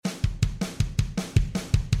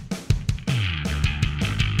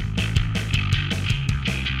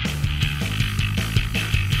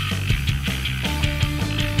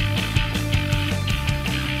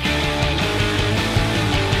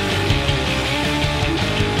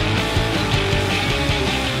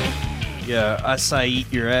Yeah, acai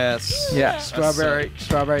eat your ass. Yeah, strawberry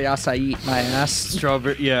acai eat my ass.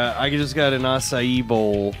 Strawberry. Yeah, I just got an acai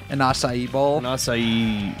bowl. An acai bowl. An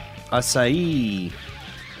acai.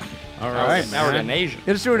 All right, now we're getting Asian.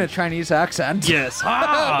 You're just doing a Chinese accent. Yes.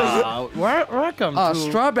 Welcome to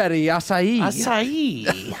Strawberry acai.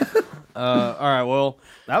 acai. All right. Well,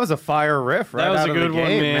 that was a fire riff. Right that was out a of the good one,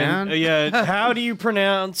 gate, man. Yeah. How do you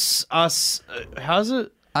pronounce us? How's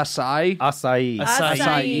it? Acai. Acai.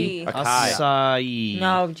 Acai. Acai.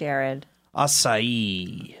 No, Jared.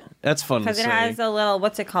 Acai. That's fun to Because say. it has a little,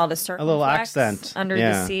 what's it called? A circumflex? little accent. Under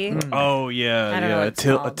Yeah. the sea. Oh yeah, I don't know yeah. what it's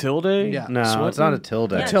A called. tilde. Yeah. No, it's not a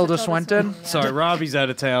tilde. Yeah, Tilda it's a Swinton? Yeah. Sorry, Robbie's out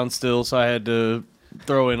of town still, so I had to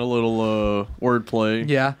throw in a little wordplay.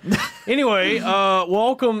 Yeah. Anyway,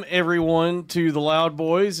 welcome everyone to the Loud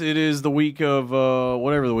Boys. It is the week of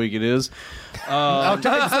whatever the week it is.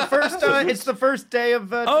 It's the first day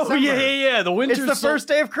of Oh December. yeah. The winter. It's the first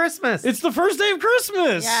day of Christmas. It's the first day of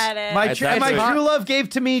Christmas. Yeah, it is. My That's true actually- love gave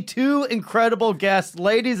to me two incredible guests,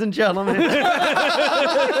 ladies and gentlemen.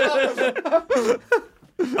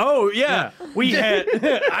 Oh yeah. We had.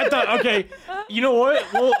 I thought. Okay. You know what?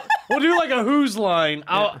 We'll do like a who's line.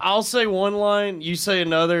 I'll say one line, you say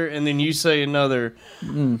another, and then you say another.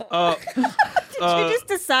 Did you just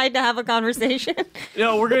decide to have a conversation?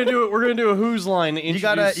 No, we're gonna do it. We're gonna do a who's line. To you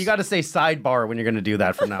gotta say sidebar when you're gonna do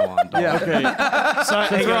that from now on. Yeah. Okay.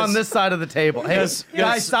 Since we're on this side of the table. Hey, Yes, guys,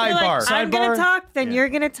 yes. You're sidebar. like, I'm Sidebar? going to talk, then you're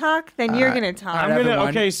going to talk, then you're going to talk. I'm gonna. everyone.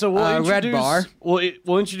 Okay, so we'll Red introduce. bar.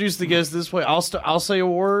 We'll introduce the guest this way. I'll say a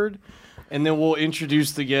word, and then we'll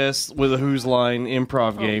introduce the guest with a who's line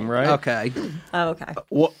improv game. Right? Okay. Oh, okay.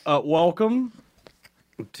 Welcome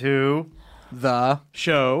to The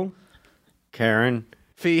show Kerryn,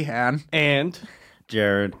 Feehan and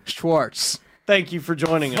Jared. Schwartz. thank you for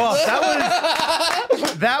joining us.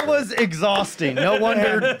 Oh, that was exhausting. No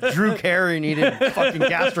wonder Drew Carey needed fucking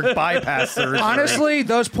gastric bypass surgery. Honestly,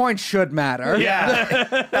 those points should matter.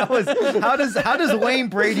 Yeah, that was. How does Wayne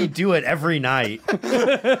Brady do it every night?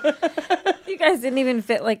 You guys didn't even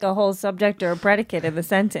fit like a whole subject or a predicate in the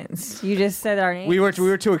sentence. You just said our names. We were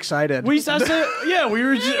too excited. We just kind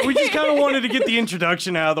of wanted to get the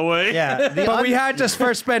introduction out of the way. Yeah, But we had to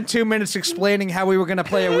first spend 2 minutes explaining how we were going to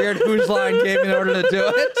play a weird who's line game in order to do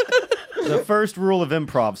it. the first rule of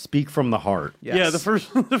improv: speak from the heart. Yes. Yeah, the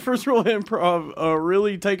first rule of improv,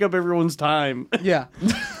 really take up everyone's time. Yeah.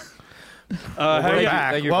 How We're you-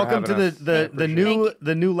 back. thank you for Welcome to having us.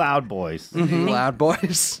 the new Loud Boys. Loud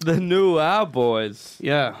boys. The new Loud Boys.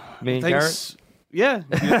 Yeah. Me and Thanks. Yeah.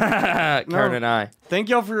 Karen and I. Thank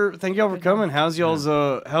y'all for coming. How's y'all's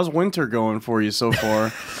how's winter going for you so far?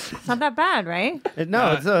 It's not that bad, right? It's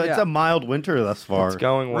yeah. a mild winter thus far. It's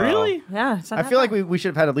going well. Really? Yeah. It's not I that feel like bad. we should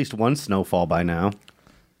have had at least one snowfall by now.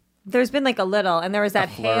 There's been like a little, and there was that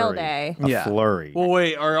hail Flurry. day. A Yeah. flurry. Well,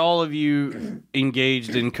 wait. Are all of you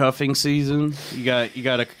engaged in cuffing season? You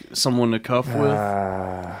got someone to cuff with?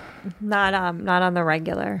 Not on the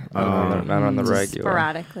regular. Not on the regular.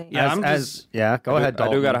 Sporadically. Yeah, Go ahead, I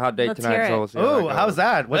Dalton. do got a hot date Let's tonight. hear it. So we'll see how that Oh, goes. how's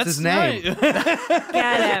that? What's his name? nice.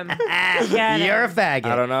 Get him. Get him. You're a faggot.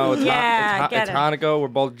 I don't know. It's, Yeah, it's get it. Hanukkah. We're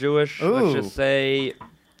both Jewish. Ooh. Let's just say,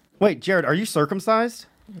 Wait, Jared, are you circumcised?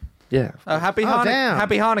 yeah. Happy Oh, Hanukkah. damn.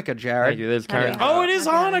 Happy Hanukkah, Thank Jared. you. There's Karen. Oh, it is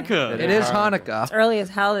Hanukkah. It is Hanukkah. Early as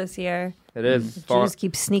hell this year. It is. Jews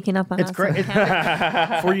keep sneaking up on It's us. great.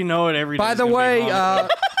 Before you know it, every By day's the gonna be way, Hanukkah.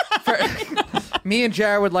 me and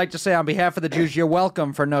Jared would like to say on behalf of the Jews, you're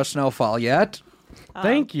welcome for no snowfall yet.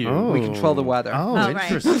 Thank you. Oh. We control the weather. Oh, Oh, right.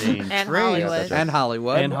 interesting. And Great. Hollywood. And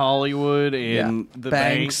Hollywood. And Hollywood and Yeah. the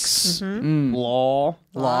Banks. banks, law.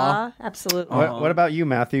 Law. Absolutely. What about you,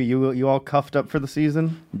 Matthew? You all cuffed up for the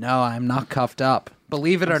season? No, I'm not cuffed up.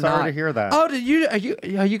 Believe it or sorry not. to hear that. Oh, are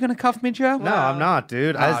you going to cuff me, Joe? No, I'm not,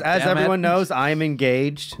 dude. As damn it. everyone knows, I am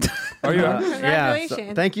engaged. Are you? Yeah. So,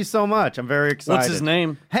 Congratulations. thank you so much. I'm very excited. What's his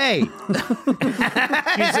name? Hey, He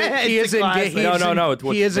is engaged. No, it's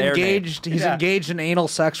what's He is their engaged. He's Yeah. engaged in anal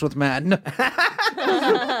sex with men.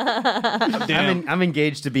 I'm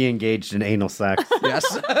engaged to be engaged in anal sex.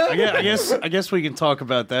 Yes. I guess we can talk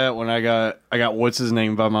about that when I got what's his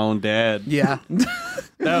name by my own dad. Yeah.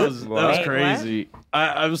 That was Wait, crazy.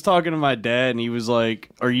 I was talking to my dad and he was like,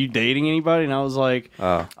 "Are you dating anybody?" And I was like,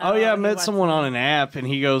 Oh. "Oh yeah, I he met wants someone on an app." And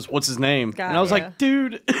he goes, "What's his name?" Got and I was ya. like,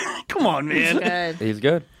 "Dude, come on, man, Good. He's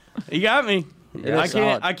good. you got me. Yeah,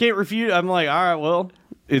 solid. I can't refute." I'm like, "All right, well,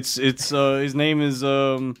 it's his name is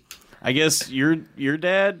I guess your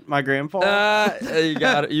dad, my grandpa." You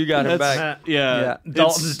got him back. Yeah,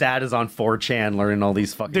 Dalton's dad is on 4chan learning all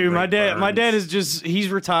these fucking. Dude, my great dad burns. is he's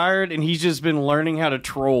retired and he's just been learning how to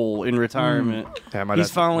troll in retirement. Yeah, my He's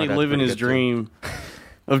dad's- finally my dad's living pretty his good, too. dream.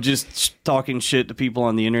 of just talking shit to people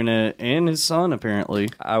on the internet and his son apparently.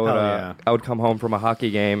 I would come home from a hockey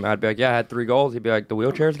game. I'd be like, yeah, I had 3 goals. He'd be like, the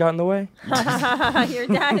wheelchair's got in the way. Your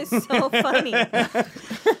dad is so funny.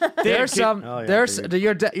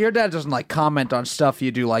 Your dad doesn't like comment on stuff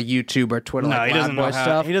you do like YouTube or Twitter, No, like he doesn't Loud know Boy how.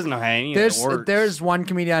 stuff. He doesn't know how any of that works. There's one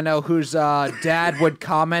comedian I know whose dad would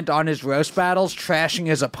comment on his roast battles, trashing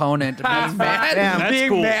his opponent, being mad, That's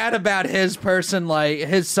cool. mad about his person, like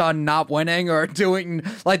his son not winning or doing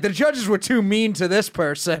like the judges were too mean to this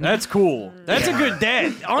person. That's cool. That's a good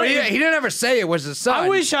dad. But he didn't ever say it was his son. I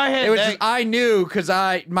wish I had It was that. just, I knew because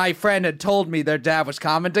my friend had told me their dad was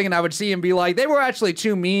commenting, and I would see him be like, they were actually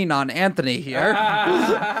too mean on Anthony here.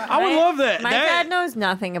 I would love that. My dad knows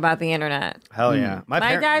nothing about the internet. Hell yeah. My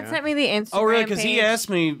dad sent me the Instagram. Oh, really? Because he page. asked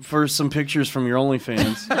me for some pictures from your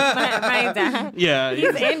OnlyFans. my dad. Yeah.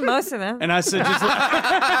 He's in most of them. And I said, just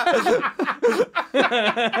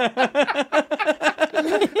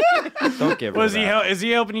Don't give her is that.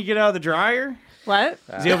 he helping you get out of the dryer? What?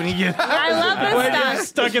 Is he helping you get I love Why this are you stuff.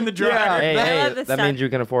 stuck in the dryer? Hey, I love this that stuff. means you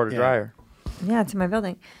can afford a dryer. Yeah, it's in my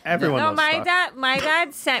building. Everyone No, knows my stuff.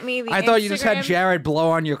 dad sent me the I thought you just had Instagram- Jared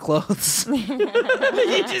blow on your clothes. What do you mean?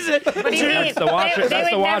 That's the washer- They that's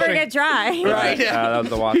the would never washing. get dry. Right. That was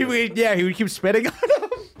the watch. he would keep spitting on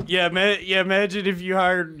him. Yeah, imagine if you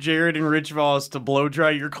hired Jared and Rich Voss to blow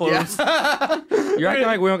dry your clothes. You're acting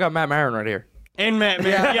like we don't got Matt Maron right here. And Matt,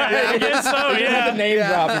 yeah, I guess so, yeah. Name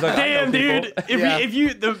drop. He's like, I know Damn, dude. people. If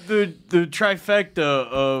you the trifecta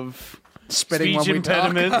of Spitting speech when we talk.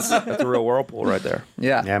 impediments. That's a real whirlpool right there.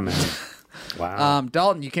 Yeah. Yeah, man. Wow.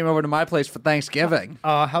 Dalton, you came over to my place for Thanksgiving.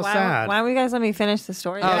 How Why sad. don't you guys let me finish the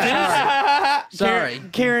story? Sorry.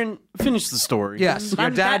 Karen, finish the story. Yes, your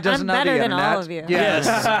I'm dad be- doesn't I'm know the better than internet. all of you. Yes.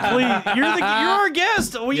 Please, you're our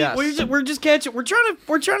guest. Yes. We're just catching. We're trying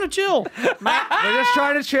to chill. We're just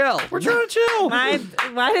trying to chill. We're trying to chill.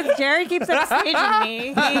 Why does Jerry keeps upstaging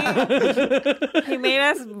me? He made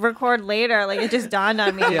us record later. Like, it just dawned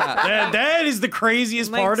on me. Yeah. That is the craziest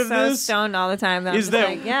I'm like part of so this. stoned all the time. That I'm is just that-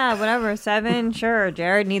 like, yeah, whatever, 7, sure.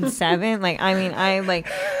 Jared needs 7. Like, I mean,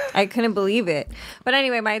 I couldn't believe it. But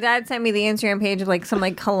anyway, my dad sent me the Instagram page of like some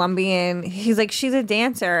like Colombian. He's like, she's a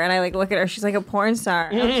dancer, and I like look at her. She's like a porn star.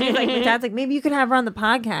 And she's like, my dad's like, maybe you could have her on the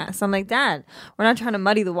podcast. I'm like, Dad, we're not trying to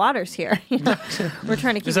muddy the waters here. You know? We're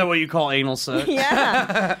trying to keep. Is that what you call anal sex?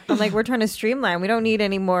 Yeah, I'm like, we're trying to streamline. We don't need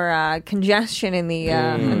any more congestion in the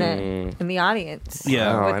in the audience.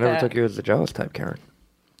 Yeah. Oh, With I never the- took you as the jealous type, Karen.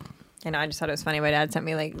 I know. I just thought it was funny. My dad sent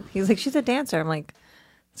me like, he's like, she's a dancer. I'm like,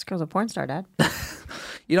 this girl's a porn star, Dad.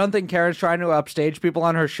 You don't think Karen's trying to upstage people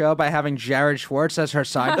on her show by having Jared Schwartz as her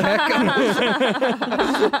sidekick?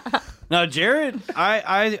 No, Jared,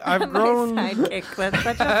 I've My grown. sidekick. That's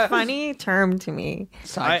such a funny term to me.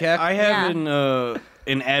 Sidekick? I have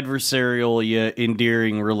an adversarial yet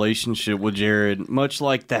endearing relationship with Jared, much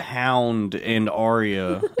like the Hound and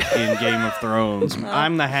Arya in Game of Thrones.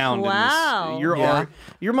 I'm the Hound. Wow. In this. You're Yeah.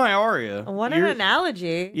 You're my Arya. What an You're-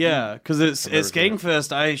 analogy. Yeah, because at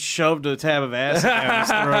Skankfest, I shoved a tab of acid down his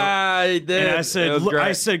throat, He did. and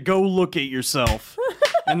I said, "Go look at yourself,"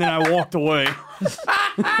 and then I walked away.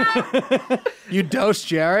 You dosed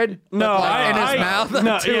Jared? No, in his mouth.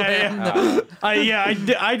 No, to yeah,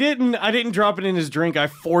 him? I didn't drop it in his drink. I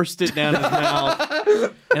forced it down his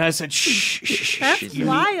mouth, and I said, "Shh, shh, shh." That's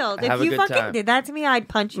wild. have If a you good fucking time. did that to me, I'd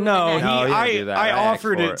punch you. No, in the neck. he didn't do that. I I asked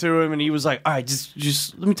offered for it it. to him, and he was like, "All right,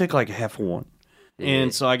 just let me take like a half of one."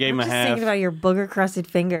 And so I gave him a Just half. thinking about your booger crusted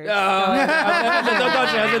fingers. Don't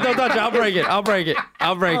touch it. I said, don't touch it. I'll break it. I'll break it.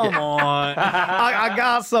 I'll break Come it. on. I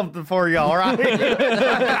got something for you, all right?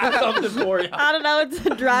 Something for you. I don't know. It's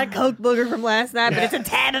a dry Coke booger from last night, but it's a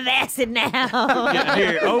tab of acid now. Yeah,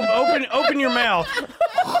 here, open your mouth.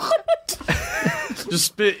 Just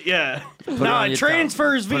spit, yeah. No, on it your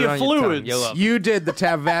transfers tongue. Put it via on your tongue. fluids. Yo, up. You did the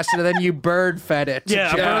tab of acid, and then you bird fed it. to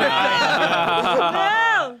Yeah, Jared.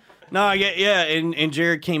 No. No, and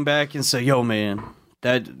Jared came back and said, "Yo, man,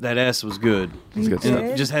 that ass was good." It's good And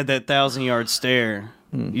stuff. just had that 1,000-yard stare.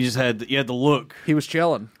 You had the look. He was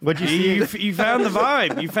chilling. What'd you see? You found the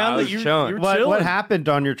vibe. You found I that was you chilling. were What chilling. happened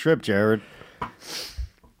on your trip, Jared?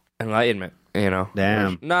 Enlightenment, you know.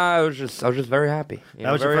 Damn. No, I was just very happy. You That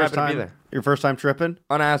know, was very your first happy to be time. there. Your first time tripping?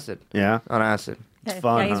 On acid. Yeah. On acid. It's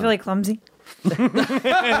fun. Yeah, he's huh? really clumsy. Yeah,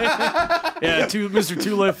 Mr.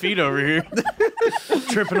 Two Left Feet over here,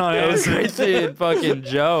 tripping on It was acid. great seeing fucking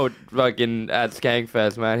Joe fucking at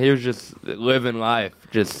Skankfest, man. He was just living life.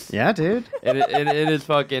 Just Yeah, dude. in his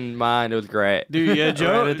fucking mind, it was great. Dude, yeah,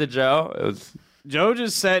 Ran into Joe. It was Joe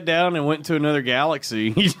just sat down and went to another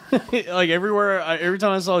galaxy. Like everywhere, every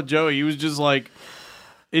time I saw Joe, he was just like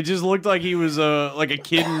It just looked like he was like a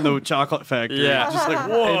kid in the chocolate factory. Yeah. Just like,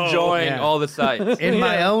 whoa. Enjoying Yeah. all the sights. In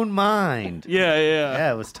my own mind. Yeah.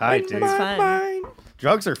 Yeah, it was tight, dude. It's fun.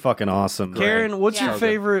 Drugs are fucking awesome. Karen, what's Yeah. your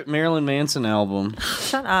favorite Marilyn Manson album?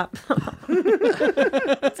 Shut up.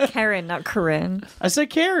 It's Kerryn, not Corinne. I said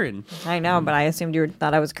Karen. I know, but I assumed you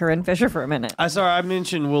thought I was Corinne Fisher for a minute. I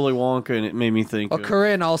mentioned Willy Wonka and it made me think. Well, of...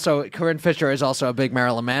 Corinne Fisher is also a big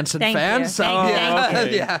Marilyn Manson Thank fan. you. So Thank you.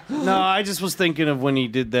 okay. yeah. No, I just was thinking of when he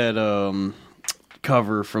did that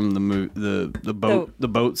cover from the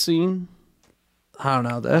boat scene. I don't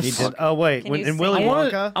know this. He did, oh wait, Can when you in sing Willy it?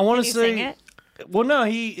 Wonka. I want Can to you say. sing it? Well, no,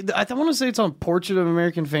 I want to say it's on Portrait of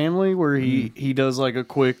American Family where he does like a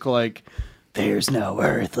quick like. There's no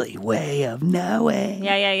earthly way of knowing.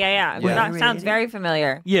 Yeah. That sounds very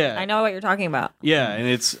familiar. Yeah. I know what you're talking about. Yeah,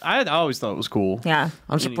 and I always thought it was cool. Yeah.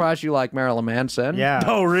 I'm surprised you like Marilyn Manson. Yeah.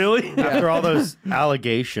 Oh, really? After all those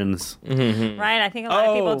allegations. Right. I think a lot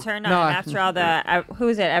of people turned on no, him after all the. Who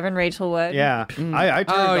is it? Evan Rachel Wood? Yeah. I turned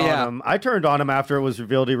on yeah. him. I turned on him after it was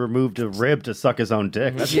revealed he removed a rib to suck his own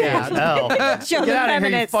dick. That's Yeah. gay as hell. Show Get the out of here, you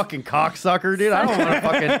feminists. fucking cocksucker, dude. I don't want to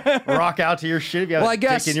fucking rock out to your shit if you have Well, I a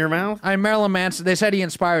guess dick in your mouth. Marilyn Manson. They said he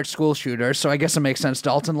inspired school shooters, so I guess it makes sense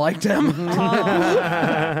Dalton liked him.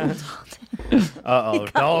 Uh-oh.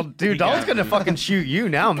 Dalton's going to fucking shoot you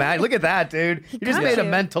now, Matt. Look at that, dude. You just got made a you.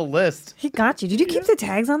 mental list. He got you. Did you keep the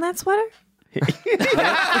tags on that sweater?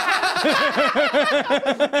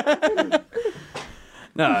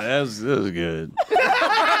 No, that was good.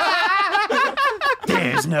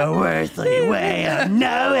 There's no earthly way of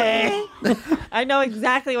knowing. I know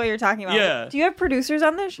exactly what you're talking about. Yeah. Do you have producers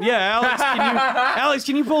on this show? Yeah, Alex,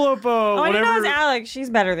 can you pull up Oh, I whatever? know it's Alex. She's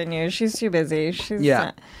better than you. She's too busy. She's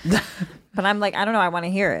Yeah. But I'm like, I don't know. I want to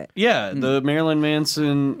hear it. Yeah, the Marilyn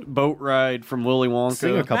Manson boat ride from Willy Wonka.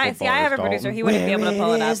 Sing a couple Right, see, I have a bars, producer. Dalton. He wouldn't be able to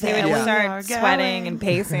pull it up. He would just start sweating and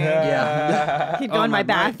pacing. Yeah. He'd go in my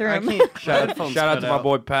bathroom. I can't. Shout out to my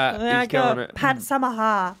boy Pat. Yeah, He's killing go, it. Pat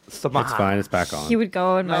Samaha. It's fine. It's back on. He would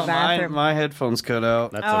go in my No, bathroom. my headphones cut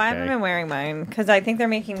out. That's I okay. haven't been wearing mine because I think they're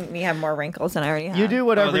making me have more wrinkles than I already have. You do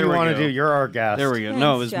whatever there you we want to go. do. You're our guest. There we go. Thanks,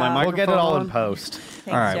 No, is my Joe. microphone We'll get it all on? in post.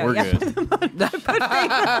 Thanks, All right, Joe. we're Yeah.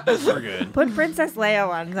 good. We're good. Put Princess Leia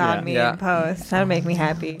ones on me Yeah. in post. That'll make me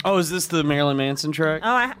happy. Oh, is this the Marilyn Manson track?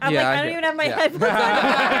 Oh, I'm Yeah, like, I I don't do. even have my Yeah. headphones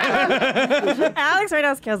on. Alex right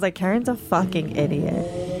now is like, Karen's a fucking idiot.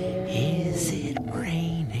 Is it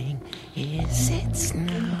raining? Is it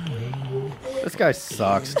snowing? This guy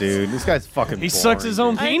sucks, dude. This guy's fucking He sucks his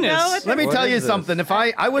own I penis. know it's- Let me What tell you is this? something. If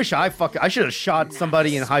I wish I should have shot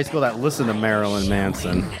somebody in high school that listened to Marilyn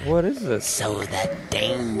Manson. What is this? So the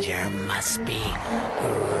danger must be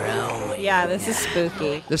growing. Yeah, this is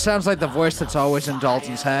spooky. This sounds like the voice that's always in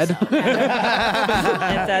Dalton's head. It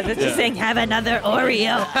does. It's just saying, have another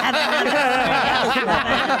Oreo. Have another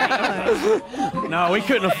Oreo. No, we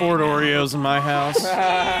couldn't afford Oreos in my house.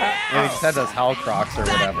 Yeah, he just had those Hal Crocs or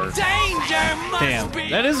whatever. Damn,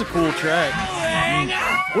 that is a cool track.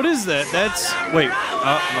 What is that? That's wait.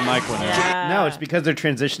 The mic went out. No, it's because they're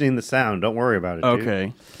transitioning the sound. Don't worry about it. Dude.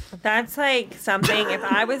 Okay. That's like something, if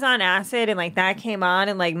I was on acid and like that came on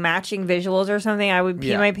and like matching visuals or something, I would pee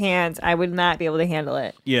Yeah. my pants. I would not be able to handle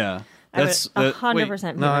it. Yeah. I would That's 100% wait,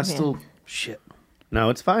 No, pee my I still shit. No,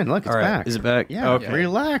 it's fine. Look, it's All right. back. Is it back? Yeah. Okay.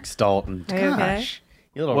 Relax, Dalton. Are you okay? Gosh.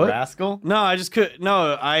 You little What? rascal. No, I just couldn't.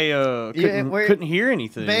 No, I couldn't hear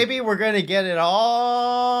anything. Baby, we're going to get it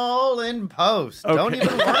all in post. Okay. Don't even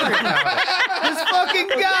worry about it. This fucking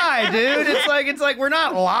guy, dude. It's like we're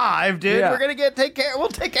not live, dude. Yeah. We're going to take care. We'll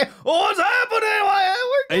take care. Oh, what's happening?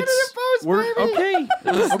 We're getting it in post, we're baby. okay.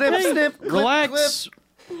 Snip, snip, clip, Relax.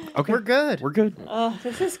 Okay, We're good. We're good. Oh,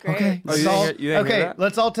 this is great. Okay. Oh, you didn't hear Okay, that?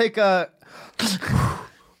 let's all take a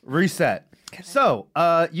reset. So,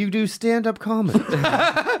 you do stand-up comedy.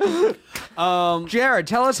 Jared,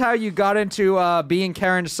 tell us how you got into being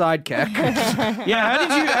Karen's sidekick. Yeah,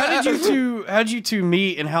 how did you two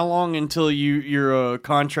meet, and how long until your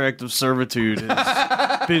contract of servitude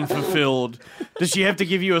has been fulfilled? Does she have to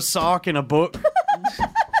give you a sock and a book?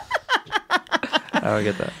 I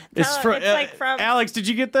get that. It's like from- Alex. Did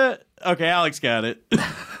you get that? Okay, Alex got it.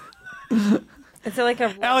 Is it like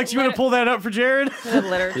a Alex, you want to pull that up for Jared?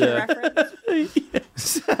 literature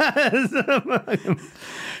reference?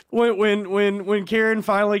 When Kerryn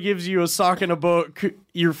finally gives you a sock and a book,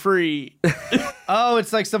 you're free. Oh,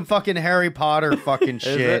 it's like some fucking Harry Potter fucking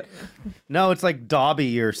shit. it? No, it's like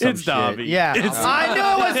Dobby or some It's shit. Dobby. Yeah. It's- I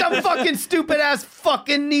know it was some fucking stupid ass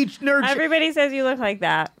fucking niche nerd shit. Everybody says you look like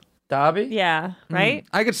that. Dobby? Yeah, right?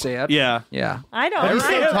 I could see it. Yeah. Yeah. I don't. But he's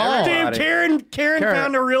so I- tall. Damn, Karen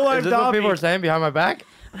found a real life Is this what Dobby. people are saying behind my back?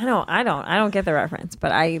 I don't get the reference,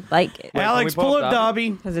 but I like it Alex, can we pull pull up up Dobby.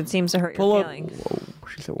 because it seems to hurt Pull your up- feelings. Whoa,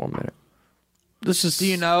 she said 1 minute. This is. Do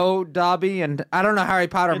you know Dobby? And I don't know Harry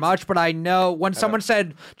Potter much, but I know when someone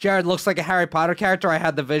said Jared looks like a Harry Potter character, I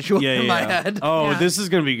had the visual Yeah, in yeah. my head. Oh, Yeah. this is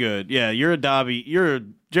gonna be good. Yeah, you're a Dobby.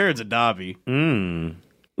 Jared's a Dobby.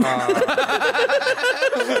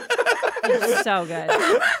 It's so good.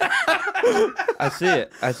 I see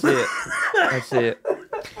it. I see it. I see it.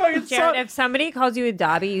 Jared, if somebody calls you a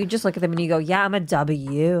Dobby, you just look at them and you go, "Yeah, I'm a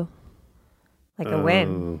W." Like a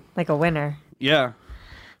win, like a winner. Yeah,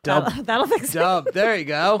 That'll fix it. Dub. There you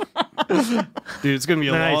go. dude, it's gonna be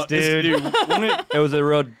a Nice, lot. dude. Won't it? It was a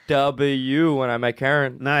real W when I met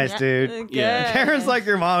Kerryn. Nice, dude. Good. Yeah. Karen's like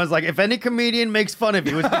your mom is like, if any comedian makes fun of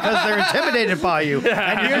you, it's because they're intimidated by you.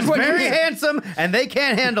 And you're just what very you- handsome, and they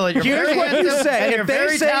can't handle it. You're Here's very what you handsome, say. and If you're they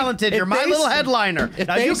very say- talented. if You're my they little say- headliner.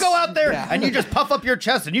 Now they you go out there yeah. and you just puff up your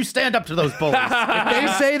chest and you stand up to those bullies. They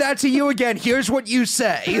say that to you again. Here's what you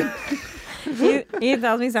say. He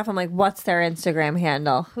tells me stuff. I'm like, "What's their Instagram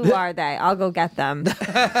handle? Who are they? I'll go get them."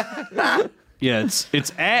 Yeah,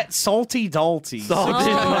 it's at Salty Dalty. Salty.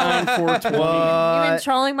 69420. You been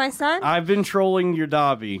trolling my son? I've been trolling your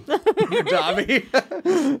Dobby. Dobby.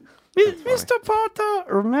 Mr. Potter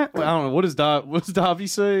or Matt. I don't know. What's Dobby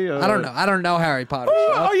say? I don't know. I don't know Harry Potter.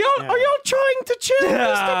 Are y'all trying to chill,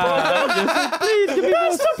 Mr. Potter? Please give me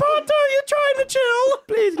Mr. Potter, you're trying to chill.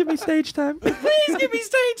 Please give me stage time. Please give me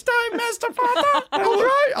stage time, Mr. Potter.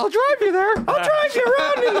 I'll drive you there. I'll drive you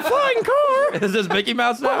around in the flying car. Is this Mickey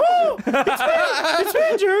Mouse now? Oh, it's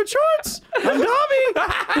me, Jared Schwartz. I'm Dobby.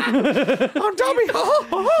 I'm Dobby.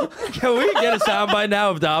 Can we get a soundbite now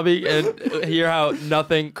of Dobby and hear how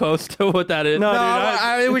nothing close to what that is? No, No, dude,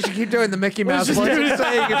 I we should keep doing the Mickey Mouse just voice do and it.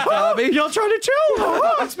 saying it's Dobby. Y'all trying to chill?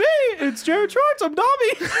 Oh, it's me. It's Jared Schwartz. I'm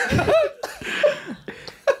Dobby.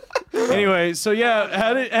 Anyway, so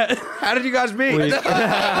yeah, How did you guys meet?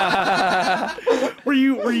 were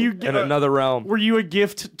you In another realm. were you a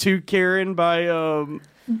gift to Kerryn by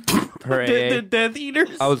Her the AA. Death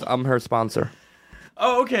Eaters? I'm her sponsor.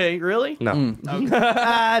 Oh, okay, really? No.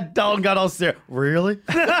 Dalton got all serious. Really?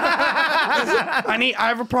 I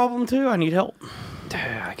have a problem too. I need help.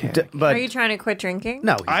 I can't. But Are you trying to quit drinking?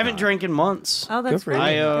 no, I haven't drank in months. Oh, that's for you. great.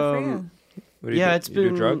 I, Good for you. What do you Yeah, do? it's You do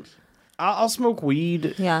been drugs. I'll smoke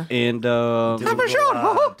weed. Yeah. And do a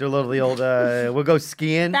little the old. We'll go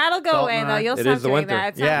skiing. That'll go Dalton away and though. I. You'll It stop is the doing winter. that.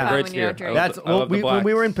 It's Yeah. not fun Great when you don't skier. drink. That's I love the when we blacks.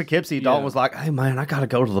 were in Poughkeepsie. Dalton was like, "Hey man, I gotta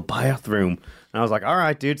go to the bathroom." And I was like, "All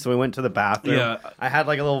right, dude." So we went to the bathroom. Yeah. I had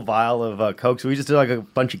like a little vial of Coke. So we just did like a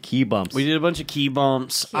bunch of key bumps. we did a bunch of key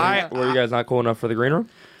bumps. Were you guys not cool enough for the green room?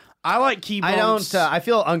 I like key I bumps. don't. I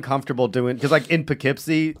feel uncomfortable doing because, like in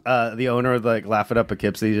Poughkeepsie, the owner of the Laugh It Up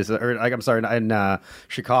Poughkeepsie, I'm sorry, in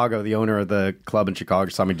Chicago, the owner of the club in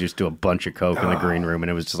Chicago saw me just do a bunch of coke in the green room,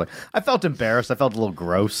 and it was just like I felt embarrassed. I felt a little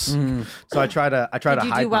gross, so I try to Did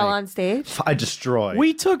you hide do well my- on stage? I destroy.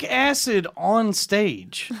 We took acid on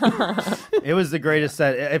stage. It was the greatest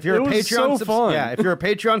set. If you're It a was Patreon, so fun. yeah, if you're a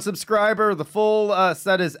Patreon subscriber, the full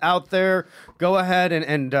set is out there. Go ahead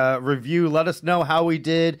and review. Let us know how we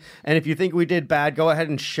did, and if you think we did bad, go ahead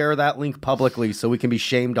and share that link publicly so we can be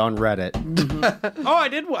shamed on Reddit. Oh, I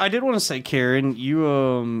did want to say, Kerryn,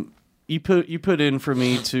 you put in for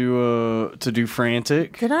me to do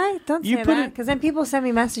Frantic. Did I? Don't You say put that it- because then people send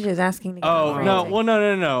me messages asking to get Oh on no! Frantic. Well,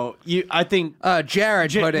 no. I think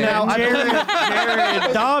Jared put in. now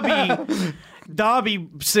Jared Dobby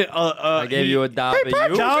sent. I gave you a Dobby.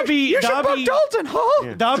 Dobby. Dalton,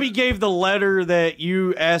 huh? Dobby gave the letter that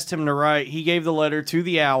you asked him to write. He gave the letter to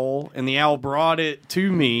the owl, and the owl brought it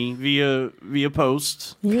to me via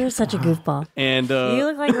post. You're such a goofball. And You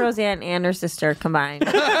look like Roseanne and her sister combined.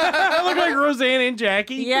 I look like Roseanne and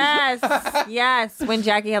Jackie. yes. When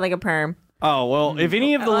Jackie had like a perm. Oh well, if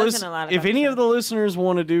any of the That wasn't a lot of listeners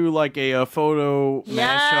want to do like a photo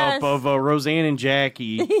Yes. mashup of Roseanne and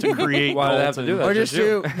Jackie to create, Why do they have to do that? Or just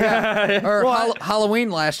you. Yeah. Or Well, Halloween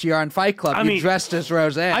last year on Fight Club. I you mean, dressed as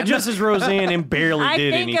Roseanne. I dressed as Roseanne and barely I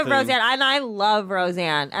did think anything. of Roseanne, and I love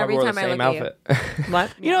Roseanne. Every Probably time wore I the look same at outfit. you.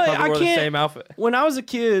 What? You know, Probably I wore can't. the same outfit. When I was a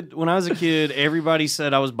kid, everybody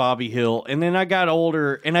said I was Bobby Hill, and then I got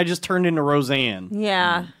older, and I just turned into Roseanne.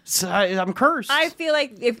 Yeah. So I'm cursed. I feel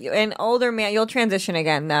like if you're an older man, you'll transition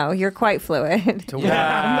again, though. You're quite fluid.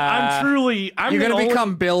 yeah, I'm truly. I'm You're the gonna only-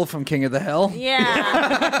 become Bill from King of the Hill.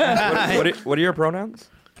 Yeah. What are your pronouns?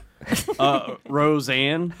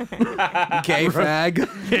 Roseanne. Gay fag.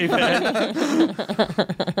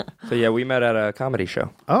 So yeah, we met at a comedy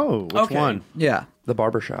show, Oh, which Okay. one? Yeah. the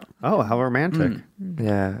Barbershop. Oh, how romantic!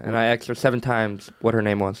 Yeah, and I asked her 7 times what her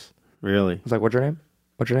name was. Really? I was like, "What's your name?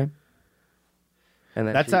 What's your name?" And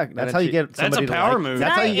then That's and how then you she- get somebody That's a power to like, move.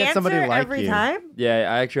 That's how you Did I get somebody to answer like every you. time? Yeah,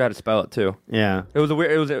 I actually had to spell it too. Yeah, It was a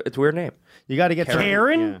weird. It's a weird name. you got to get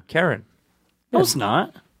Kerryn? Kerryn. No, it's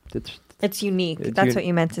not. It's unique. It's That's what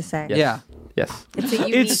you meant to say. Yes. Yeah. Yes. It's a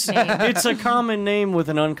unique It's name. it's a common name with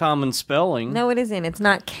an uncommon spelling. No, it isn't. It's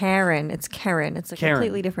not Karen. It's Kerryn. It's a Kerryn.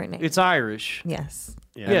 completely different name. It's Irish. yes.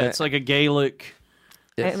 Yeah, it's like a Gaelic.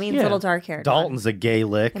 It means Yeah. little dark hair. Dalton's a gay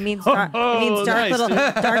lick. It means dark, Oh, it means dark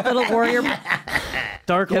nice, dark little warrior.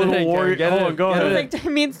 Dark Get it little in, warrior. Get it Hold in, on, go get it ahead.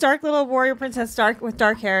 It means dark little warrior princess, dark with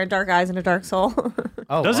dark hair and dark eyes and a dark soul.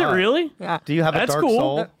 Oh, Does it wow. really? yeah. Do you have That's a dark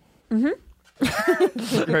cool. soul?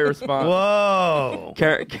 Great response. Whoa.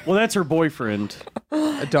 Well, that's her boyfriend.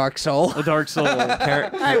 A dark soul. A dark soul.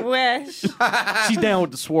 I wish. She's down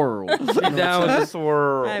with the swirl. Down with the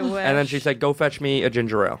swirl. I wish. And then she said, "Go fetch me a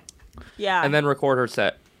ginger ale," Yeah. and then record her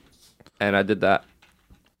set. And I did that.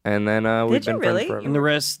 And then we've Did you been really? friends And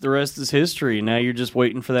forever. the rest is history. Now you're just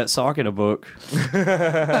waiting for that sock in a book.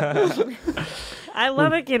 I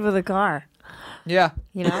love a kid with a car. Yeah.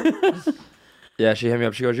 You know? Yeah, she hit me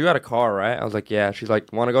up. She goes, "You got a car, right?" I was like, "Yeah." She's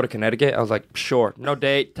like, "Want to go to Connecticut?" I was like, "Sure." No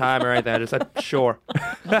date, time, or anything. I just said, "Sure."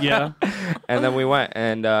 Yeah. And then we went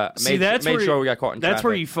and See, made sure we got caught in That's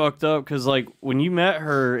where traffic. you fucked up because, like, when you met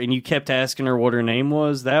her and you kept asking her what her name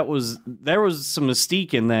was, there was some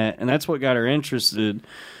mystique in that, and that's what got her interested.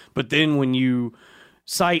 But then when you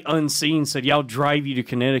sight unseen said, "Yeah, I'll drive you to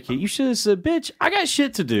Connecticut," you should have said, "Bitch, I got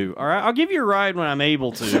shit to do. All right, I'll give you a ride when I'm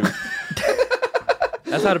able to."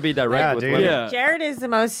 That's how to be direct Yeah, with dude. women. Yeah. Jared is the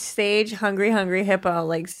most stage hungry hippo.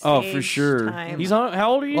 Like, Oh, stage for sure. time. He's on.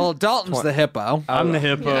 How old are you? Well, Dalton's the hippo. I'm the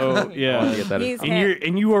hippo. I wanted to Yeah. get that in. He's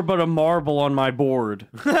And you are but a marble on my board.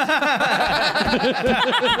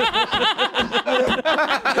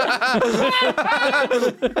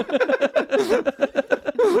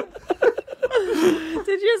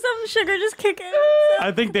 Did you have some sugar just kick in?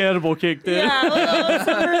 I think the edible kicked in. Yeah,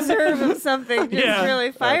 some reserve of something. Just Yeah.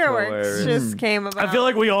 really fireworks hilarious. just came about. I feel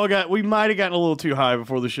like we might have gotten a little too high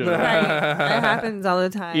before the show. right. That happens all the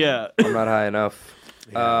time. Yeah. I'm not high enough.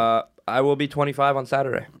 I will be 25 on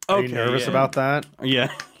Saturday. Are you nervous about that? Yeah.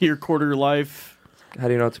 Your quarter life. How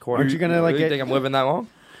do you know it's a quarter? Aren't you gonna, like, You get- think I'm living that long?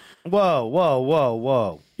 Whoa, whoa, whoa,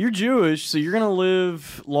 whoa. You're Jewish, so you're going to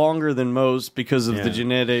live longer than most because of Yeah. the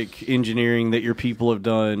genetic engineering that your people have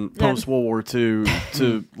done post World War II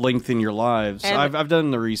to lengthen your lives. And- I've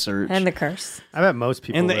done the research. And the curse. I bet most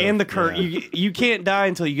people And the live, curse. yeah. You can't die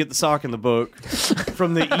until you get the sock in the book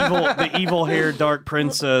from the evil haired dark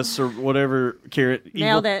princess or whatever. Carrot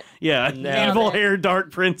Nailed it. Yeah, Nailed evil it. haired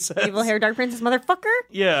dark princess. Evil hair, dark princess, motherfucker.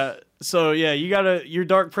 Yeah. So yeah, your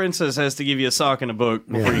dark princess has to give you a sock and a book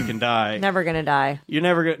before you can die. Never gonna die. You're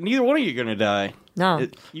never gonna. Neither one of you are gonna die. No.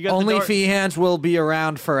 You got Only the dark, Feehans will be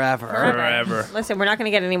around forever. forever. Listen, we're not gonna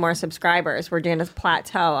get any more subscribers. We're doing a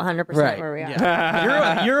plateau 100% Right. where we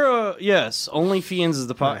are. You're a yes. OnlyFans is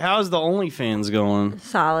the pot. How's the OnlyFans going?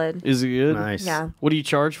 Solid. Is it good? Nice. Yeah. What do you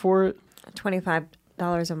charge for it?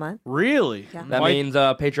 $25 a month. Really? Yeah. That Quite- means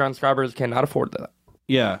Patreon subscribers cannot afford that.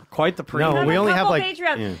 Yeah, quite the premium. No, we only have like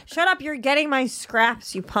Patreon. yeah. Shut up! You're getting my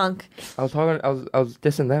scraps, you punk. I was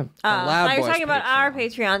dissing them. Loud I was Boys talking about our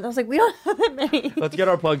Patreon. I was like, we don't have that many. Let's get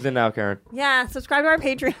our plugs in now, Karen. Yeah, subscribe to our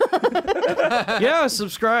Patreon. Yeah,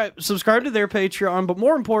 subscribe to their Patreon, but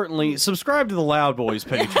more importantly, subscribe to the Loud Boys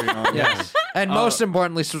Patreon. Yes. And most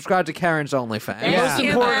importantly, subscribe to Karen's OnlyFans. Thank Most you,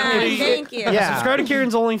 importantly- man. Thank you. Yeah. Subscribe to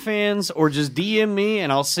Karen's OnlyFans or just DM me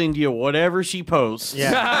and I'll send you whatever she posts.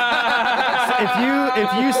 Yeah.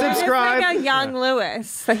 if you Just subscribe, like a young Lewis.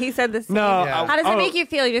 So he said the same. No, Yeah. How does it make you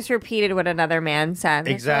feel? You just repeated what another man said. There's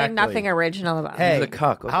really Exactly. nothing original about hey, He's a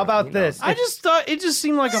cuck. how about this? I just thought it just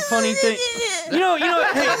seemed like a funny thing. Hey,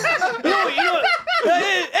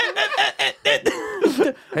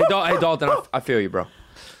 Hey, Dalton, I feel you, bro.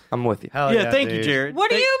 I'm with you. Hell yeah, thank you, dude. Jared. What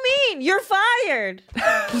do you mean? You're fired.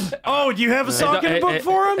 Oh, do you have a sock in the book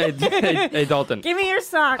for him? Hey, Dalton. Give me your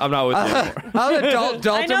sock. I'm not with you anymore. How did I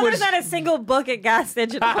Dalton know was there's not a single book at Gas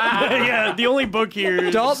Digital. Yeah, the only book here.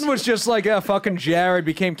 Is, Dalton was just like fucking Jared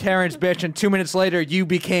became Karen's bitch, and 2 minutes later you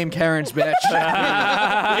became Karen's bitch.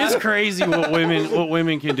 It's crazy what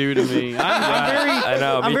women can do to me. I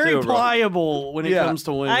know, I'm me very too, bro. pliable when it Yeah. comes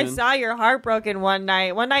to women. I saw you're heartbroken one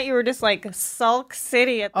night. One night you were just like Sulk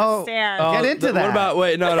City at the stand. Get into that. What about?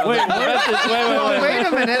 Wait, no. Wait, Wait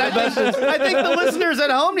a minute. I think the listeners at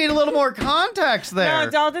home need a little more context there. No,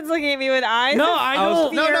 Dalton's looking at me with eyes. No, of I was-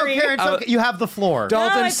 don't. No, fury. Karen, it's okay. You have the floor.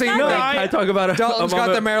 Dalton it's seen not the. like- Can I talk about it? Dalton's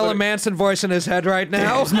got the Marilyn Manson voice in his head right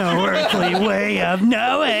now. No earthly way of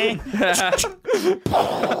knowing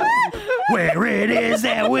where it is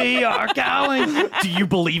that we are going. Do you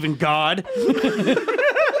believe in God?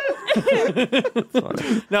 No,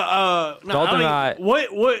 Dalton I and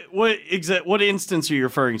mean, what instance are you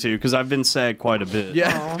referring to? Because I've been sad quite a bit.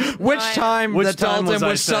 Yeah. Which time Which that time Dalton was I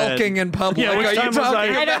was sad? sulking in public? Yeah, which are time you was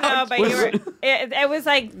talking I don't know, but you were. It was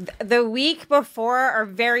like the week before, or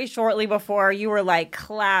very shortly before. You were like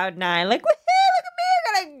cloud nine, like, woohoo,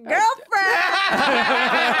 look at me, I got a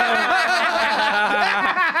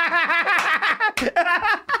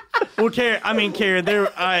girlfriend. Well, Kerryn,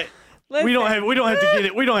 we don't have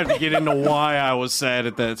to get into why I was sad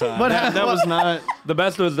at that time. That was not The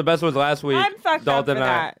best was last week. I'm fucked up Dalton for and I.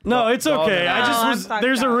 that. No, it's okay. No, I just I'm was. fucked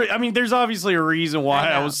There's up. there's obviously a reason why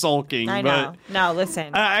I I know. was sulking. I know. No,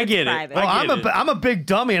 listen. I get it. private. Well, I get it. I'm a big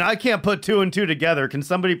dummy and I can't put 2 and 2 together. Can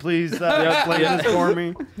somebody please explain this for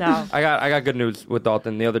me? No. I got good news with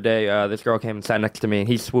Dalton. The other day, this girl came and sat next to me, and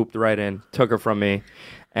he swooped right in, took her from me,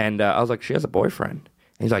 and I was like, she has a boyfriend.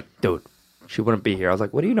 And he's like, dude, she wouldn't be here. I was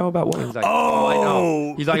like, what do you know about women? He's like, oh, I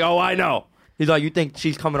know. He's like, oh, I know. He's like, you think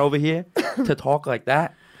she's coming over here to talk like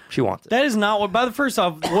that? She wants it. That is not what. By the first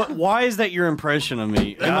off, why is that your impression of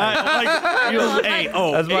me? Am I like? Hey,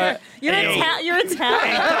 That's why. You're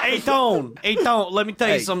Italian. Hey, Tone. Let me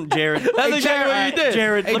tell you something, Jared. That's exactly what you did.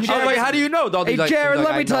 Jared, I was like, how do you know? Dalton? Hey, He's like- Jared, he's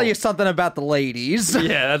like, let me I tell know. you something about the ladies.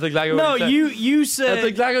 Yeah, that's exactly what No, he said. you said. That's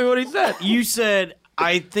exactly what he said. You said.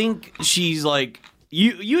 I think she's like.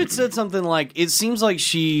 You had said something like, it seems like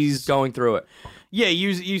she's Going through it. Yeah,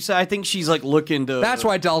 you said I think she's like looking to. That's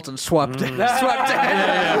why Dalton swept it. Swept it.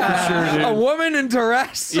 Yeah, for sure, dude. A woman in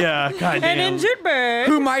duress. Yeah, goddamn. An injured bird.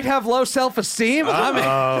 Who might have low self-esteem. Look,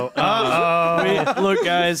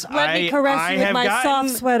 guys, Let me caress you with my soft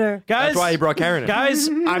sweater. Guys, That's why he brought Kerryn in. Guys,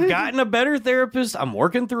 I've gotten a better therapist. I'm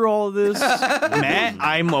working through all of this. Matt,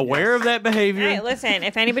 I'm aware of that behavior. Hey, listen,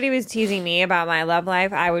 if anybody was teasing me about my love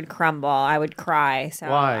life, I would crumble. I would cry. So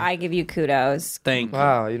Why? I give you kudos. Thank you.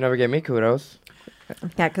 Wow, you never gave me kudos.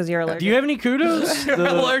 Yeah, because you're allergic. Do you have any kudos?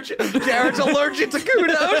 Allergic. Jared's allergic to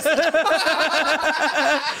kudos.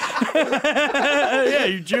 Yeah,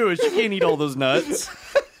 you're Jewish. You can't eat all those nuts.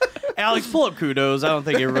 Alex, pull up kudos. I don't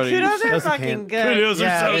think everybody. Kudos are Doesn't fucking count. good. Kudos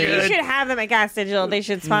are so You good. should have them at Gas Digital. They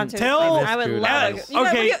should sponsor. this Tell- place. I would Kudos. love it. You know,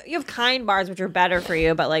 Okay. you have kind bars, which are better for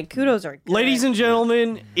you, but like kudos are good. Ladies and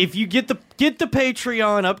gentlemen, if you get the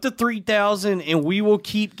Patreon up to 3,000, and we will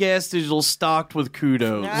keep Gas Digital stocked with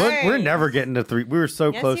kudos. Nice. Look, we're never getting to 3. We were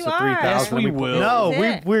so Yes, close you to are. 3,000. Yes, we will. No, This is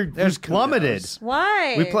it. we're There's plummeted. kudos.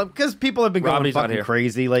 Why? Because people have been going Robbie's not fucking here.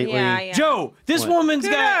 crazy lately. Yeah. Joe, this woman's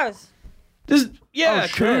got Kudos. this. Yeah, Oh,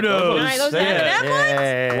 shit. kudos. Nice, those Yeah. M&M ones?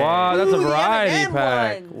 Yeah. Wow, that's a Ooh, the variety M&M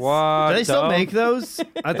pack. ones. What? Do they still the- make those?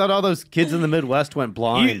 I thought all those kids in the Midwest went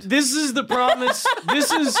blind. This is the promise.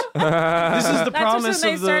 This is the That's just promise when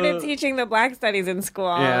they of started the. teaching the black studies in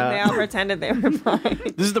school. Yeah. They all pretended they were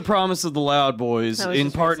blind. This is the promise of the Loud Boys That was in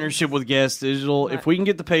just partnership with Gas Digital. If we can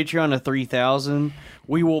get the Patreon to 3,000,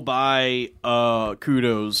 we will buy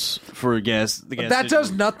kudos for the Gas. That Digital.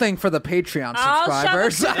 does nothing for the Patreon I'll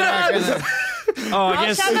shove subscribers. the kudos. Oh, I I'll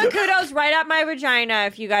guess. shove the kudos right up my vagina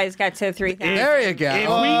if you guys get to 3,000. There you go. If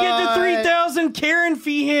we get to 3,000, Kerryn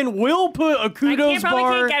Feehan will put a I kudos probably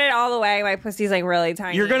bar. can't get it all the way. My pussy's like really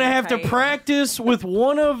tiny. You're gonna have to Tight. practice with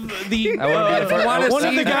one of the wouldn't be the first- one of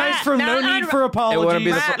the see guys that. from Not No on- Need for Apologies. wouldn't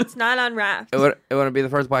be the Wrapped, not unwrapped. It wouldn't be the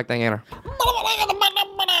first black thing in her.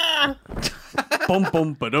 Bum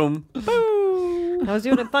bum ba-dum. I was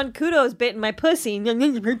doing a fun kudos bit in my pussy.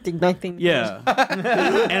 Nothing. Yeah.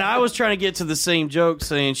 And I was trying to get to the same joke,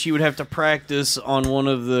 saying she would have to practice on one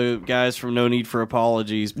of the guys from No Need for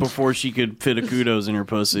Apologies before she could fit a kudos in her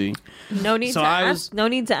pussy. No need So to I ask. was- No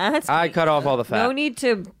need to ask. I me. cut off all the fat. No need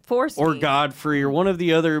to force Or me. Godfrey, or one of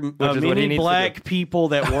the other is what he many needs to black people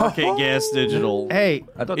that work at Gas Digital. Hey,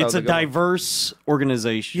 I thought that It's was a good one. diverse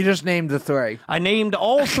organization. You just named the 3. I named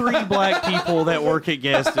all 3 black people that work at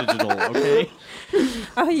Gas Digital, okay?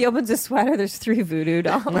 Oh, he opens a sweater. There's 3 voodoo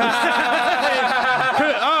dolls.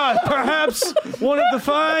 Perhaps one of the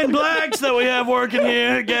fine blacks that we have working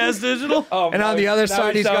here at Gas Digital. And on the other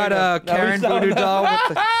side, he's got a Karen voodoo doll. With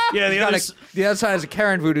the, Yeah, the got other, the other side is a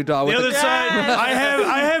Karen voodoo doll. the With other the, side,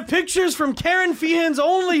 I have pictures from Kerryn Feehan's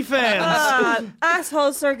OnlyFans.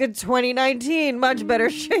 Asshole Circuit 2019. Much better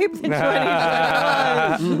shape than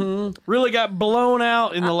 2021. Really got blown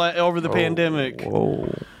out in the over the pandemic.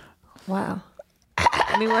 Whoa. Wow.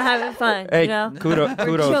 I mean, we're having fun. Hey, you know, kudos,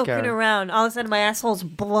 we're joking Karen. around. All of a sudden, my asshole's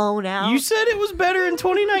blown out. You said it was better in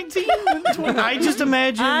 2019. I just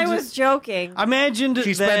imagined. I was joking. I imagined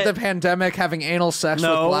She that. spent the pandemic having anal sex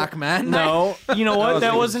with black men. No, you know what?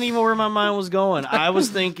 That wasn't even where my mind was going. I was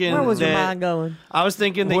thinking. Where was that, your mind going? I was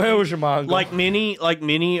thinking that Where was your mind going? like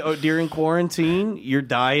many during quarantine, your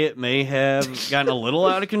diet may have gotten a little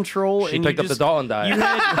out of control. She and picked you up the just, Dalton diet. You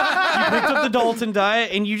picked up the Dalton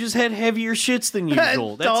diet, and you just had heavier shits than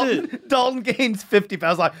usual. That's it. Dalton gains 50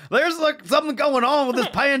 pounds. Like, there's like something going on with this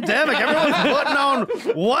pandemic. Everyone's putting on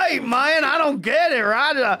weight, man. I don't get it,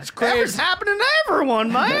 right? It's crazy. It's happening to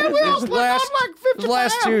everyone, man. We all put on like 50 The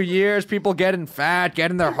last pounds. 2 years, people getting fat,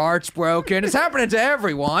 getting their hearts broken. It's happening to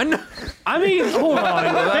everyone. I mean, hold on.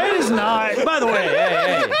 That is not. By the way,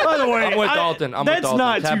 hey. by the way, I'm with Dalton. I'm with that's Dalton.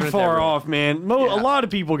 not It's too happening to far everyone. off, man. A lot of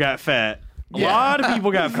people got fat. A lot of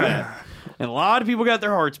people got fat. And a lot of people got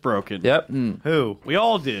their hearts broken. Yep. Who? We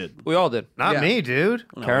all did. We all did. Not Yeah. me, dude.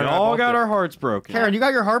 Karen We and I all both got did. our hearts broken. Karen, you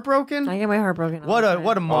got your heart broken? I get my heart broken. What a All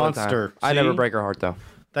the time. monster. I never See? break her heart though.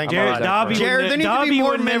 Thank you. Jared, Jared, Dobby, Jared, there need to be Dobby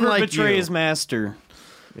more would men never like betray you. his master.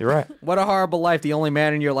 You're right. What a horrible life. The only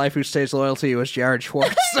man in your life who stays loyal to you is Jared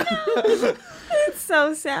Schwartz. It's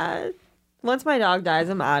so sad. Once my dog dies,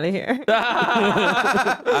 I'm out of here.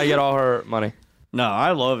 I get all her money. No,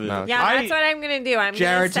 I love it. No. Yeah, that's what I'm gonna do. I'm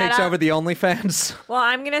Jared gonna set takes up, over the OnlyFans. Well,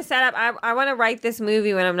 I'm gonna set up. I want to write this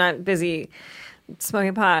movie when I'm not busy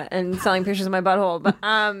smoking pot and selling pictures of my butthole. But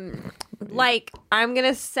like I'm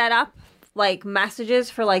gonna set up like messages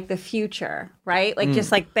for like the future, right? Like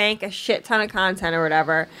just like bank a shit ton of content or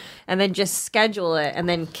whatever, and then just schedule it and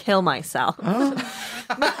then kill myself.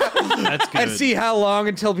 That's good. And see how long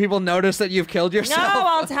until people notice that you've killed No, yourself.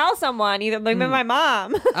 I'll tell someone, either like my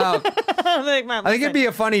mom. Oh. Like, Mom, I think it'd be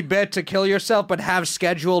a funny bit to kill yourself, but have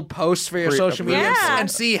scheduled posts for your social media Yeah. and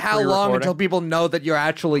see how long Pre-recording. until people know that you're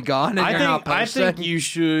actually gone and I you're not think posting. you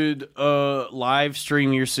should live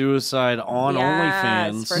stream your suicide on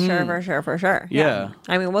OnlyFans. For sure. Yeah.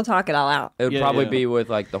 I mean, we'll talk it all out. It would Yeah, probably yeah. be with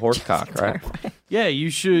like the horse cock, right? Yeah, you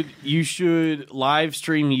should live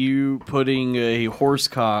stream you putting a horse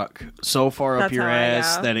cock so far up That's your how I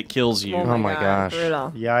ass go. that it kills you. Oh my God, gosh.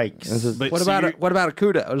 brutal. Yikes. But What so about you're- what about a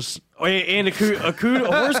kudos? Oh, yeah, and a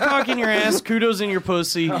horse cock in your ass, kudos in your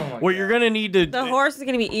pussy. What you're gonna need to The horse is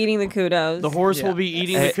going to be eating the kudos. the horse will be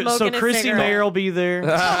eating the so Smoking a Chrissy cigarette. Mayer will be there.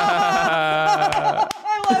 I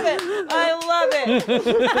love it. I love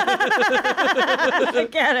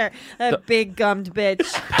it. Get her. That big gummed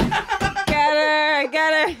bitch. Get her.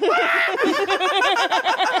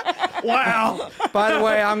 Wow. By the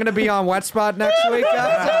way, I'm going to be on Wet Spot next week.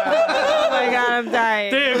 Oh my God, I'm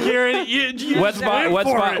dying. Damn, Kerryn, you Wet spot. went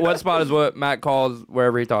for it. Wet spot is what Matt calls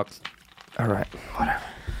wherever he talks. All right. Whatever.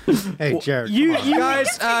 Hey, Jared. You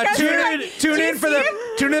Guys, tune in for see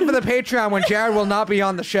the Patreon when Jared will not be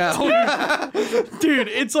on the show. dude,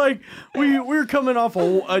 it's like we're coming off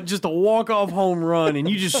just a walk-off home run, and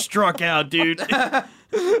you just struck out, dude.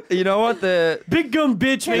 You know what? The Big gum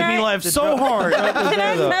bitch made me laugh so hard. Can I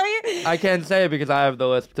tell you? I can't say it because I have the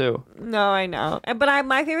list too. No, I know. But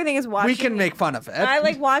my favorite thing is watching. We can make fun of it. I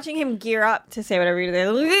like watching him gear up to say whatever he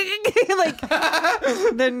does. Like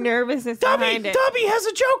the nervousness behind it. Dobby has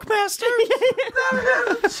a joke, master.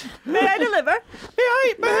 May I deliver?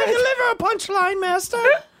 May I deliver a punchline, master?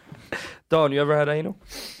 Dawn, you ever had anal?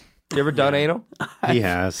 You ever done anal? He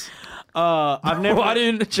has. I've never. Why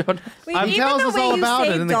didn't John? Wait, I'm even telling the us way all you about say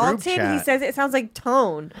it in the group Dalton, he chat. says it sounds like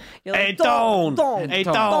tone. You're like, Hey, Dawn. Dawn. Hey,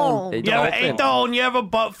 Dawn. Dawn. Hey, You ever, Dalton. hey, Dawn, you ever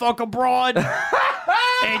butt fuck a broad?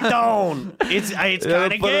 Hey, Dawn. It's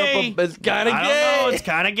kind of gay. It's kind of I gay. don't know. It's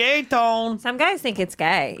kind of gay, Dawn. Some guys think it's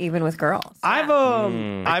gay, even with girls. I've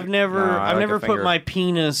never No, I like a put finger. my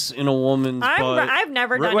penis in a woman's butt. I've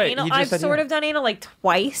never done Wait, anal. you just I've said sort you- of done anal like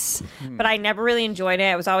twice, but I never really enjoyed it.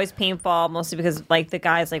 It was always painful, mostly because like the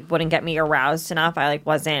guys like wouldn't get me aroused enough. I like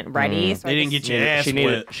wasn't ready. So I They didn't just- get your ass She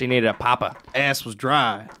wet. needed a papa. Ass was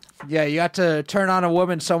dry. Yeah, you got to turn on a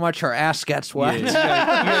woman so much her ass gets wet. You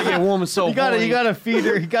gotta get a woman so You gotta feed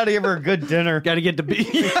her. You gotta give her a good dinner. Gotta get the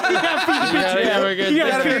Oh, you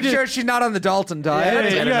gotta make sure she's not on the Dalton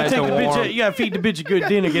diet. you gotta nice take and the bitch. warm. You gotta feed the bitch a good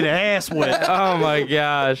dinner. Get her ass wet. Oh my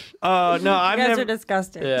gosh. No, You I've guys never. are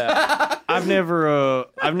disgusting. Yeah. I've never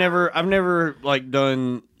like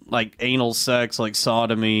done like anal sex, like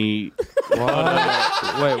sodomy. Wait,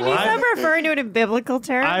 Can you what? stop referring to it in biblical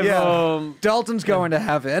terms? I've Dalton's going to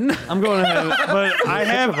heaven. I'm going to have, but I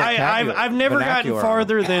have I've never gotten vernacular.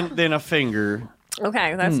 farther than a finger.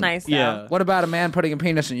 Okay, that's nice. Though. Yeah. What about a man putting a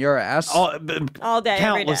penis in your ass? All day,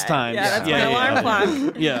 countless every day. times. Yeah, that's my alarm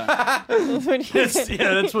clock. Yeah.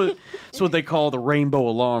 That's what they call the rainbow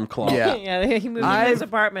alarm clock. Yeah. Yeah, he moved into his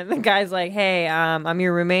apartment. The guy's like, "Hey, I'm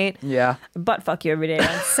your roommate. Yeah. Butt fuck you every day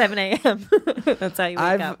at 7 a.m. That's how you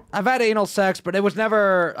wake up." I've had anal sex, but it was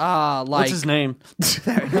never like. What's his name?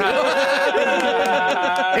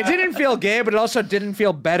 It didn't feel gay, but it also didn't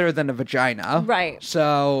feel better than a vagina. Right.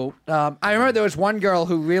 So I remember there was one girl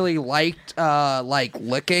who really liked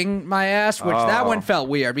licking my ass, which that one felt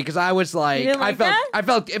weird because I was like, You didn't like that?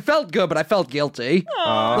 it felt good, but I felt guilty.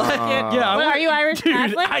 Yeah. What, are you Irish Dude,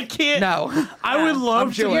 Catholic? I can't. No, I would love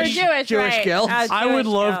I'm to. Jewish. You're Jewish, right? guilt. I would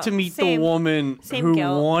love to meet the woman Same who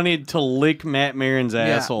guilt. wanted to lick Matt Maron's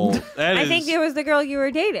asshole. That I is, think it was the girl you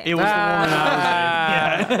were dating. it was the woman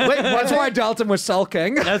I was dating. Yeah. That's why Dalton was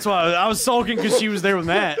sulking. That's why I was sulking because she was there with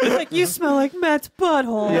Matt. like, you smell like Matt's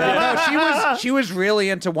butthole. No, she was really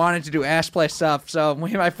into wanting to do ass play stuff. So me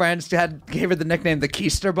and my friends gave her the nickname the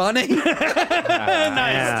Keister Bunny.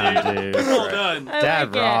 Nice, dude. Well done.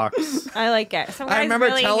 Dad rocks. I like it. Some guys I remember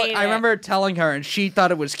really hate I it. remember telling her, and she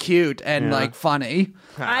thought it was cute and like funny.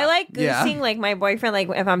 I like Yeah. goosing like my boyfriend, like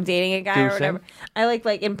if I'm dating a guy or Goosing? whatever. I like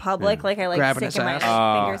in public, like I like Grabbing sticking my his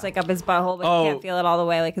fingers like up his butthole, but Oh. you can't feel it all the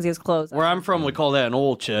way, like because he has clothes. Where on. I'm from, we call that an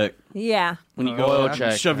oil check. Yeah, When you Oil go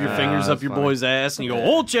check. shove your fingers up that's your funny. boy's ass and you go,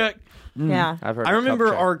 oil check. yeah. I've heard. I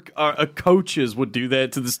remember our coaches would do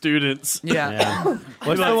that to the students. Yeah.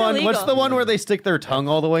 What's That's the one? illegal. What's the one where they stick their tongue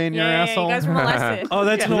all the way in your Yeah, asshole? you guys were molested. Oh,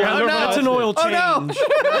 that's an oil, Yeah, that's an oil change.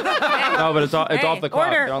 No, but it's off Hey, the clock.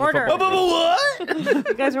 order, They're on the order. football field.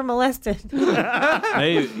 You guys were molested.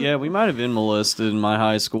 Hey, yeah, we might have been molested in my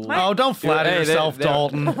high school. Oh, don't flatter Hey, yourself, they-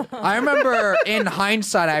 Dalton. I remember in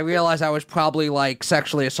hindsight, I realized I was probably like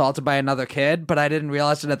sexually assaulted by another kid, but I didn't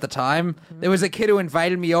realize it at the time. There was a kid who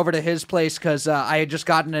invited me over to his place because I had just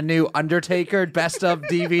gotten a new Undertaker best of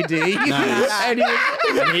DVD. And he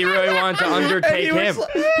was, And he really wanted to undertake him.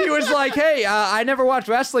 he was like, "Hey, I never watched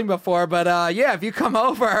wrestling before, but yeah, if you come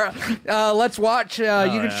over, let's watch. You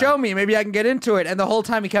can show me. Maybe I can get into it." And the whole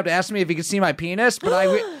time he kept asking me if he could see my penis, but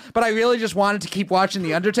I really just wanted to keep watching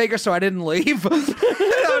the Undertaker, so I didn't leave. And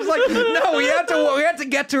I was like, "No, we had to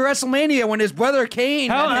get to WrestleMania when his brother Kane."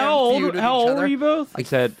 How old were you both? He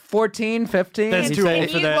said, 14, 15. That's too old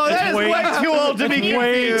for that. Well, that That's is way too old to be that's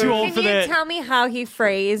way confused. too old Can for you that. tell me how he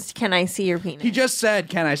phrased, "Can I see your penis"? He just said,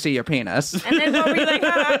 "Can I see your penis?" and then what were you like,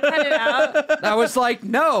 cut it out? I was like,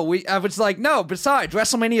 "No." I was like, "No." Besides,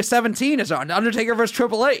 WrestleMania 17 is on. Undertaker versus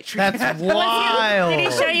Triple H. That's wild. Did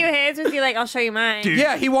he show you his? Was he like, "I'll show you mine"? Dude.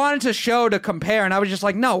 Yeah, he wanted to show to compare, and I was just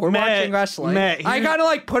like, "No, we're Matt, watching wrestling." Matt, I kind of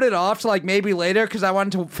like put it off to like maybe later because I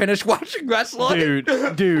wanted to finish watching wrestling.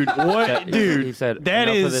 Dude, what? Dude, he said, that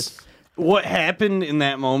 "Enough of is this." what happened in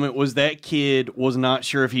that moment. Was that kid was not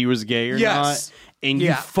sure if he was gay or Yes. not, and you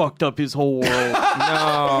Yeah. fucked up his whole world.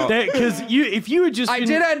 No. Because if you had just, I been,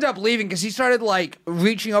 did end up leaving because he started like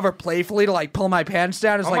reaching over playfully to like pull my pants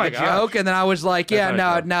down as my like a gosh. joke, and then I was like, "Yeah,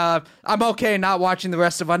 not a no, joke. I'm okay not watching the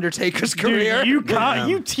rest of Undertaker's Dude, career."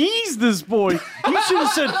 you teased this boy. You should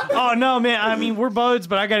have said, "Oh no, man. I mean, we're buds,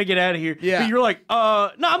 but I got to get out of here." Yeah. But you're like,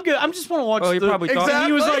 no, I'm good. I just want to watch." Oh, he probably thought- And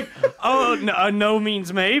he was like, Exactly. "Oh, no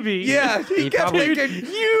means maybe." Yeah, he kept probably- thinking,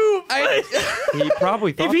 You. He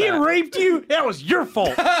probably thought if he that. had raped you, that was your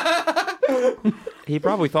fault. He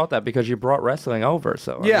probably thought that because you brought wrestling over.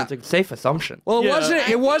 So I mean, Yeah. it's a safe assumption. Well, Yeah.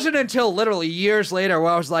 it wasn't until literally years later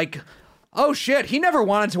where I was like, "Oh shit, he never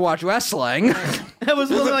wanted to watch wrestling." It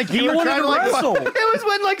was when, like He you were wanted trying to to like wrestle. It was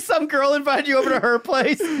when like some girl invited you over to her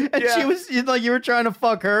place, and Yeah. she was like, you were trying to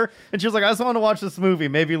fuck her, and she was like, "I just want to watch this movie,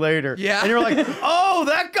 maybe later." Yeah. and you're like, "Oh,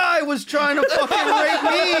 that guy was trying to fucking rape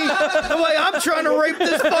me the way I'm trying to rape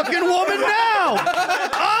this fucking woman now.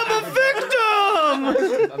 I'm a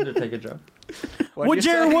victim." Undertaker joke. Well,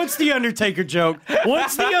 Jared, what's the Undertaker joke?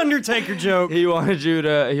 What's the Undertaker joke? He wanted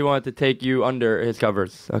to take you under his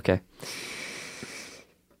covers. Okay.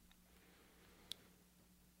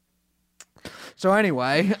 So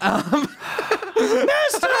anyway, Master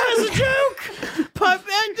has a joke.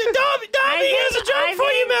 Dobby has a joke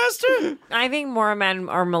for you, Master. I think more men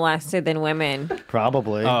are molested than women.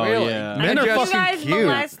 Probably. Oh Really? yeah. Men are just- You fucking guys cute.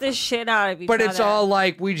 molest the shit out of each but other. it's all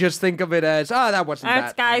like we just think of it as, that wasn't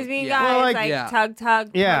That's that. guys being Yeah. guys, Well, like yeah. tug,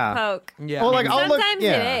 Yeah. poke. Yeah. Well, like I'll look. Sometimes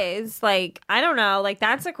Yeah. it is. Like, I don't know. Like,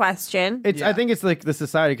 that's a question. It's. I think it's like the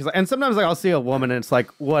society because, and sometimes like I'll see a woman and it's like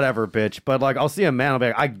whatever, bitch. But like I'll see a man, I'll be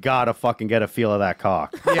like, I gotta fucking get a feel of that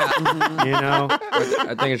cock. Yeah. You know?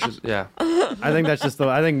 I think it's just, yeah. I think that's just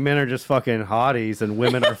I think men are just fucking hotties and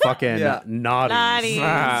women are fucking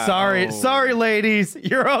naughties. Sorry, ladies.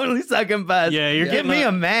 You're only second best. Yeah, you're Give me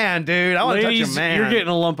a man, dude. I want to touch a man. You're getting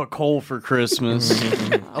a lump of coal for Christmas.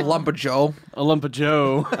 A lump of Joe. A lump of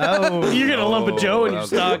Joe. Oh, You're getting a lump of Joe in your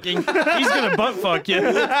stocking. He's gonna butt fuck you.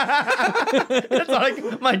 That's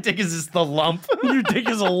like my dick is just the lump. Your dick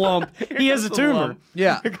is a lump. He has a tumor. Lump.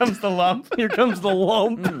 Yeah. Here comes the lump. Here comes the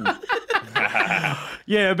lump.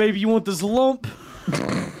 Yeah, baby, you want this lump?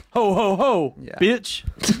 Ho, ho, ho, bitch.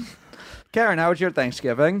 Kerryn, how was your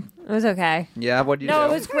Thanksgiving? It was okay. Yeah, what'd you do? No,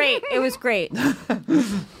 it was great. It was great.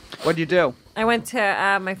 What'd you do? I went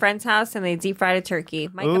to my friend's house and they deep fried a turkey.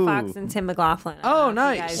 Micah Fox and Tim McLaughlin. Oh, I don't know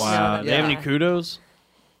if you nice. guys Wow. know them. They have any kudos?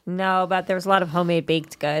 No, but there was a lot of homemade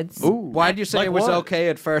baked goods. Ooh. Why'd you say Like it was what? okay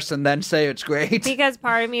at first and then say it's great? Because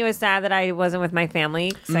part of me was sad that I wasn't with my family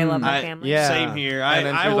because I love my family. yeah. Same here. And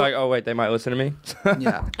then she was like, "Oh wait, they might listen to me."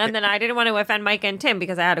 Yeah. And then I didn't want to offend Micah and Tim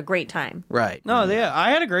because I had a great time. Right. No, yeah, I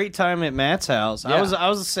had a great time at Matt's house. Yeah. I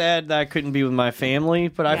was sad that I couldn't be with my family,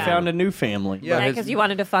 but I Yeah. found a new family. Yeah. Because you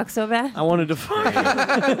wanted to fuck so bad. I wanted to fuck.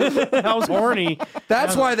 I was horny.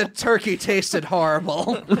 That's why the turkey tasted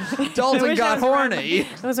horrible. Dalton wish got I was around horny.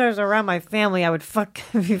 If I was around my family, I would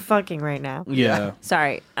be fucking right now. Yeah.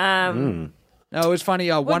 Sorry. No, it was funny.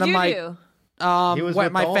 One What'd of you my do? He was went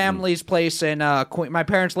with my Dalton. family's place in my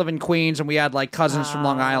parents live in Queens, and we had like cousins from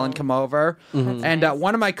Long Island come over. And nice.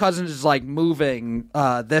 one of my cousins is like moving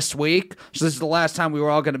this week, so this is the last time we were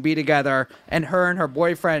all going to be together. And her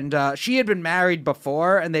boyfriend, she had been married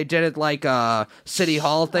before, and they did it like a city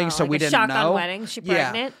hall thing, so like we a didn't shotgun know. wedding? She Yeah.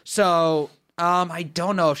 pregnant? So. I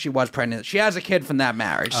don't know if she was pregnant. She has a kid from that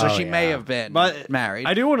marriage, so she may have been married.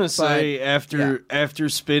 I do want to say after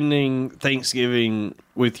spending Thanksgiving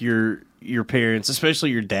with your parents,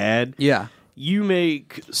 especially your dad, Yeah. you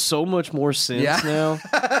make so much more sense Yeah. now.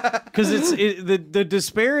 Because the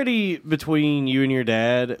disparity between you and your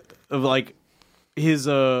dad of like his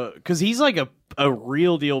because he's like a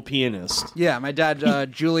real deal pianist. Yeah, my dad,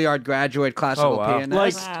 Juilliard graduate, classical wow.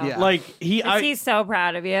 pianist. Wow. Yeah. Like He's so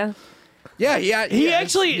proud of you. Yeah, He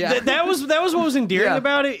actually that was what was endearing Yeah.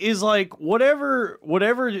 about it is like whatever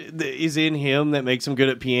is in him that makes him good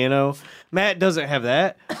at piano. Matt doesn't have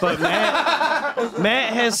that, but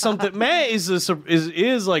Matt has something. Matt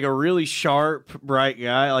is like a really sharp, bright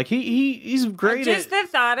guy. Like he's great Just at. the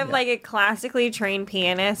thought of like a classically trained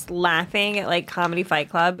pianist laughing at like Comedy Fight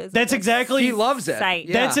Club. Is That's like, exactly. He loves it. sight.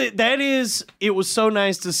 Yeah. That's it. That is. It was so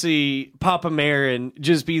nice to see Papa Marin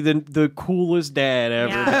just be the coolest dad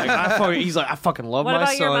ever. Yeah. Like, he's like, I fucking love What my about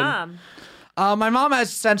son. your mom? My mom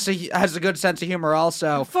has a good sense of humor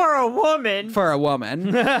also. For a woman. For a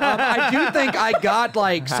woman, I do think I got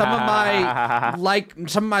like some of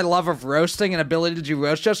my love of roasting and ability to do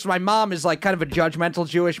roast jokes. My mom is like kind of a judgmental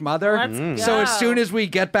Jewish mother, Let's go. so as soon as we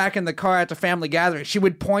get back in the car at the family gathering, she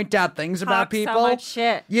would point out things about Talk people. so much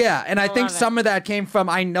shit. Yeah, and I think love it. some of that came from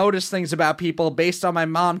I noticed things about people based on my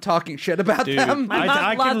mom talking shit about Dude, them. My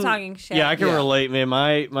mom loved talking shit. Yeah, I can Yeah. relate, man.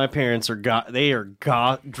 My parents are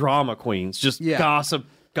drama queens, just Yeah.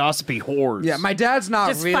 gossipy whores. Yeah, my dad's not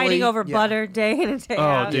Just really fighting over yeah. butter day in and day Oh,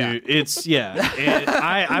 out. dude, it's And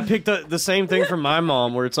I picked up the same thing from my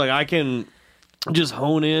mom, where it's like I can just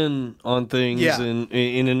hone in on things Yeah.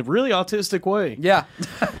 in a really autistic way. Yeah.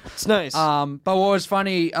 It's nice. But what was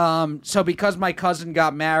funny, so because my cousin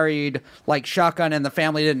got married, like shotgun, and the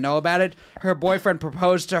family didn't know about it, her boyfriend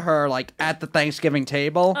proposed to her like at the Thanksgiving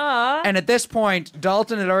table. Aw. And at this point,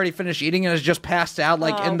 Dalton had already finished eating and has just passed out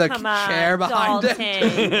like in the Come on, chair behind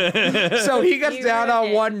him. Dalton. So he gets You down ruined on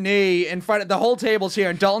it. one knee in front of the whole table's here,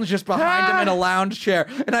 and Dalton's just behind him in a lounge chair.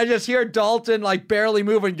 And I just hear Dalton like barely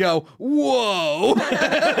move and go, "Whoa!"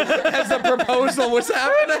 as the proposal was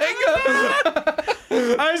happening.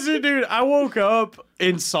 I said, dude, I woke up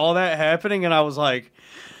and saw that happening, and I was like,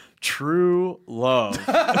 true love,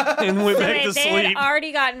 and went back Wait, to they sleep. had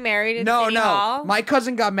already gotten married in No, City no. Hall? My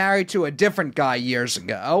cousin got married to a different guy years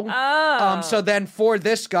ago. Oh. So then for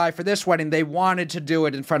this guy, for this wedding, they wanted to do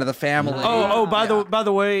it in front of the family. By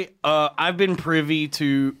the way, I've been privy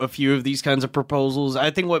to a few of these kinds of proposals.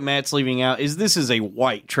 I think what Matt's leaving out is this is a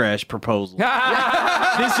white trash proposal. This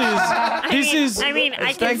is. I mean,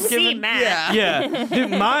 I can see Matt. Yeah. Yeah,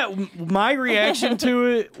 dude, my reaction to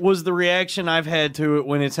it was the reaction I've had to it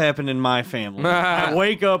when it's happened in my family. I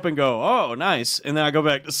wake up and go, "Oh, nice," and then I go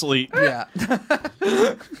back to sleep. Yeah.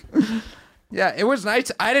 Yeah, it was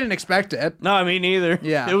nice. I didn't expect it. No, I mean neither.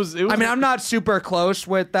 Yeah, it was. I mean, I'm not super close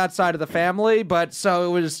with that side of the family, but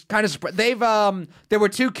so it was kind of. They've there were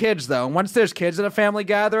 2 kids though. And once there's kids at a family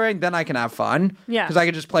gathering, then I can have fun. Yeah. because I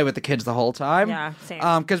could just play with the kids the whole time. Yeah, same.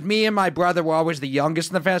 Because me and my brother were always the youngest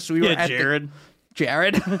in the family, so we were Yeah, at Jared.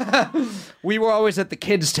 Jared. We were always at the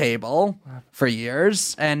kids' table for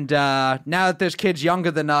years, and now that there's kids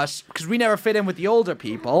younger than us, because we never fit in with the older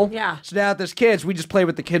people. Yeah. So now that there's kids, we just play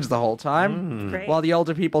with the kids the whole time, Great. while the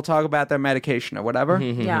older people talk about their medication or whatever.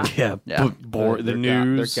 Yeah. Yeah, Yeah. the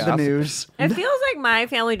news. The news. It feels like my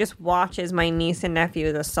family just watches my niece and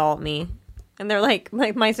nephews assault me. And they're like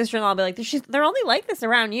my sister-in-law will be like, they're only like this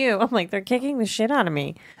around you. I'm like, they're kicking the shit out of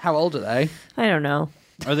me. How old are they? I don't know.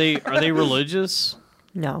 Are they religious?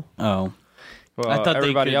 No. Oh, Well, I thought they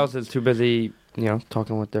everybody could- else is too busy,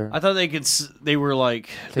 talking with their I thought they could. They were like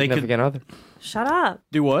they could significant other. Shut up.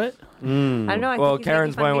 do what? I don't know. I Well, think he's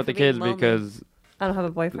Karen's making fun playing of me with the for being kids lonely. because I don't have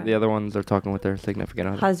a boyfriend. the other ones are talking with their significant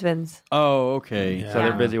other. Husbands. Oh, okay. So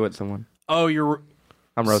they're busy with someone. Oh, you're.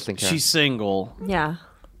 I'm roasting Karen. She's single. Yeah.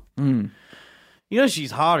 You know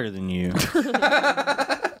she's hotter than you.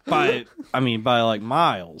 by like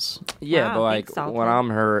miles. yeah, Wow, but like thanks, Dalton. when I'm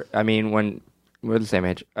her, when we're the same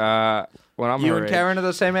age. When I'm You her and age- Karen are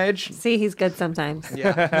the same age? See, he's good sometimes.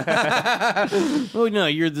 Well, no,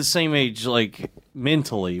 you're the same age, like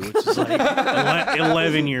mentally, which is like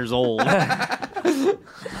 11 years old.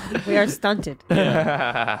 We are stunted.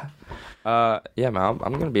 yeah, man,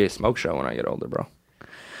 I'm gonna be a smoke show when I get older, bro.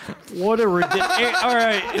 What a ridiculous. All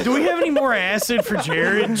right, do we have any more acid for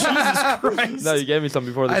Jared? Jesus Christ. No, you gave me some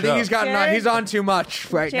before the I show. think Jared- he's on too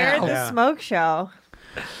much right Jared now. the smoke show.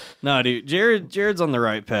 No, dude, Jared's on the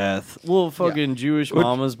right path. Little fucking Jewish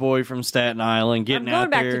mama's boy from Staten Island I'm getting going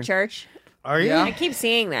out back there. to church. Are you? Yeah. I keep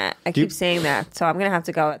seeing that. I keep saying that. So I'm going to have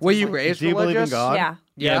to go. At Were some you point. raised Do you believe in religious? God? Yeah.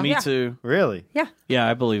 Yeah, me Yeah. too. Really? Yeah. Yeah,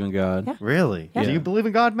 I believe in God. Yeah. Really? Yeah. Do you believe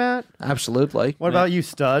in God, Matt? Absolutely. What about you,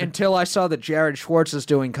 stud? Until I saw that Jared Schwartz is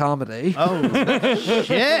doing comedy. Oh,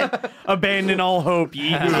 shit. Abandon all hope, ye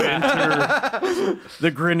who enter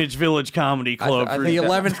the Greenwich Village Comedy Club. I for- The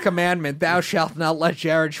 11th commandment, thou shalt not let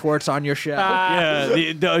Jared Schwartz on your show.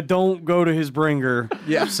 yeah, don't go to his bringer.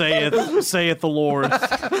 Yeah. saith the Lord.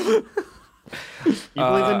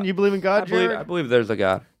 You believe in God, I believe, Jared? I believe there's a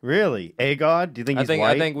God. Really? A God? Do you think he's white?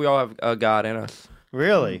 I think we all have a God in us.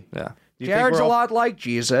 Really? Yeah. Do you think Jared's we're a all- lot like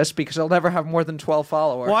Jesus because he'll never have more than 12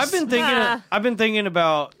 followers. Well, I've been thinking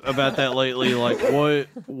about that lately. Like,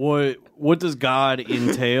 what does God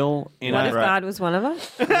entail? And What if God was one of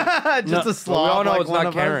us? Just a slob. we all know like it's one not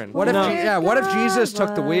of us? Karen. What if, what if Jesus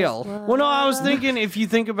took the wheel? Well, no, I was thinking if you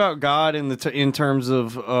think about God in in terms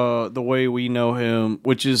of the way we know Him,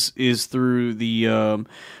 which is through the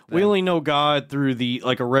we only know God through the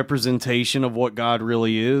like a representation of what God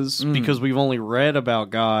really is because we've only read about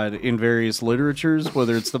God in various literatures,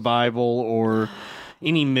 whether it's the Bible or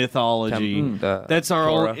any mythology. That's our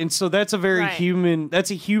Torah. own, and so that's a very Right. human. That's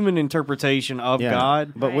a human interpretation of Yeah.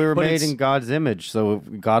 God. But we were But made it's- in God's image, so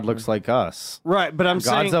God looks like us. right. But I'm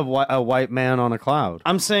God's saying a white man on a cloud.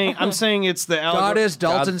 I'm saying it's the God is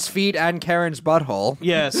Dalton's feet and Karen's butthole.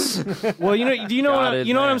 Yes. Well, do you know God what is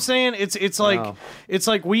you know what man. I'm saying? It's like Wow. it's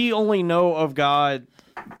like we only know of God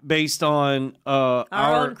based on Our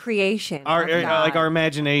own creation. our of God. like our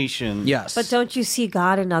imagination. Yes. But don't you see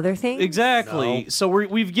God in other things? Exactly. So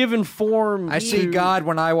we've given form. I see to- God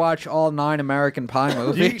when I watch all 9 American Pie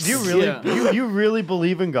movies. Do you really? Yeah. You really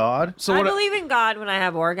believe in God? So I what? believe in God when I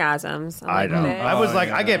have orgasms. I'm I like, know. this I was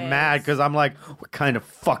like, I get is- mad because I'm like, what kind of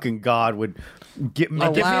fucking God would give me?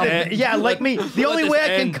 Allow- Yeah, like me. The only this way I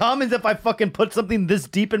can end. come is if I fucking put something this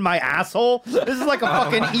deep in my asshole. This is like a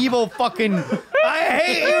fucking evil fucking. I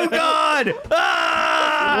hate you, God.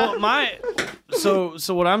 Ah! Well,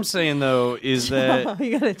 so what I'm saying though is that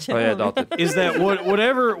You gotta chill. Oh yeah, Dalton. is that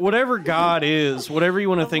whatever God is, whatever you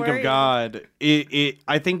want to think of worried. God,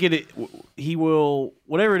 I think he will,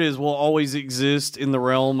 whatever it is, will always exist in the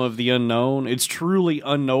realm of the unknown. It's truly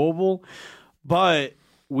unknowable, but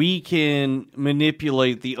we can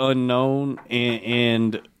manipulate the unknown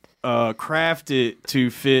and craft it to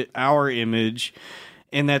fit our image.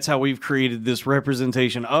 And that's how we've created this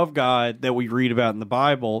representation of God that we read about in the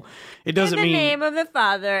Bible. It doesn't in the mean name of the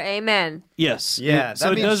Father, amen. yes. Yeah, So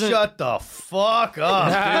that it means doesn't. shut the fuck up,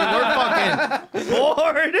 dude. We're fucking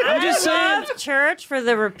bored. I'm just saying. Love church for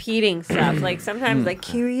the repeating stuff. Like sometimes, like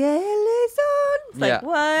Kyrie eleison. It's like Yeah.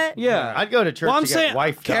 what? Yeah, I'd go to church Well, I'm to saying- get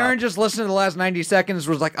wifed Karen up. just listened to the last 90 seconds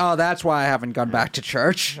was like, oh, that's why I haven't gone back to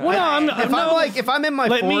church. Well, no, If I'm in my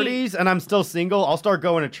Let me- 40s and I'm still single, I'll start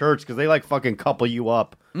going to church because they like fucking couple you up.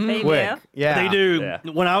 up They quick. do? Yeah, They do.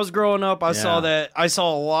 Yeah. When I was growing up, I saw Yeah. that. I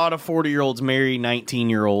saw a lot of 40-year-olds marry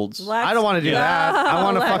 19-year-olds. I don't want to do that. I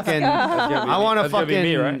want to fucking. I want to That's gonna be fucking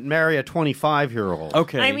me, right? marry a 25-year-old.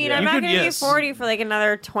 Okay. I mean, I'm You not could- going to yes. be 40 for like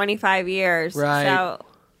another 25 years. Right. So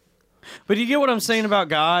But you get what I'm saying about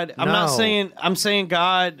God? I'm not No. saying. I'm saying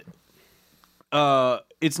God.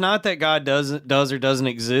 It's not that God does or doesn't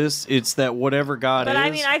exist. It's that whatever God But is.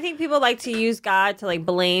 I mean, I think people like to use God to like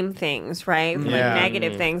blame things, right? For, Yeah. like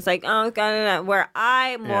negative things, like oh God, where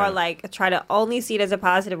I more Yeah. like try to only see it as a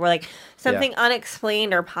positive, where like something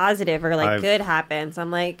unexplained or positive or like I've- good happens.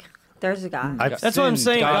 I'm like, there's a God. That's what I'm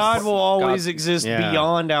saying. God will always God- exist Yeah.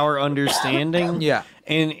 beyond our understanding. Yeah.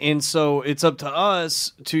 And so it's up to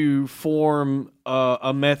us to form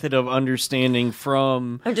a method of understanding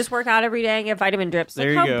from. I just work out every day and get vitamin drips. There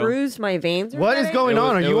Look you how go. bruised my veins are. What is getting. going It was-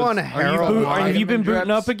 on? Are it you was- on a are you heroin? Have you been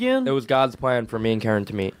booting up again? It was God's plan for me and Karen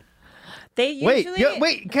to meet. They usually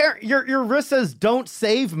Wait, Karen, your wrist says "Don't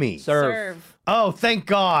save me." serve. Oh, thank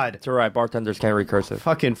God! It's all right. Bartenders can't read cursive.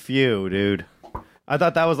 Fucking few, dude. I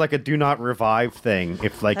thought that was like a do not revive thing.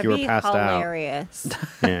 If like That'd you be were passed hilarious.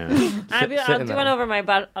 out. Yeah. I'll in do there. one over my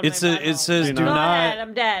butt. On It my butthole. says do Go ahead, not.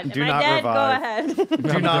 I'm dead. do Am I not dead? revive. Go ahead.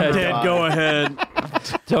 Do not Dad, revive. go ahead.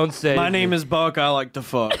 Don't say. My name is Buck. I like to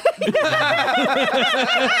fuck.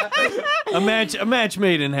 a match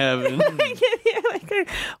made in heaven. Like,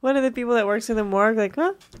 one of the people that works in the morgue, like,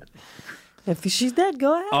 huh? If she's dead,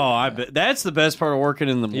 go ahead. Oh, I bet that's the best part of working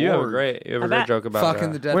in the morgue. You have a great I bet. joke about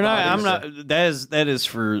Fucking the that. dead We're not. I'm bodies. not. That is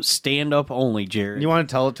for stand up only, Jared. You want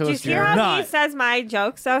to tell it to Do you us, hear Jared? how he Not. says my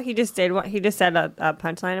jokes? Though he just did what he just said a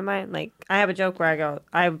punchline of mine. Like I have a joke where I go,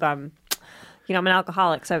 I'm an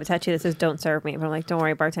alcoholic, so I have a tattoo that says "Don't serve me." But I'm like, don't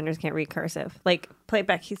worry, bartenders can't read cursive. Like play it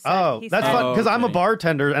back. He said, Oh, he that's said, fun because I'm a okay.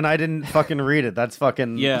 bartender and I didn't fucking read it. That's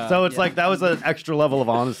fucking Yeah. So it's like that was an extra level of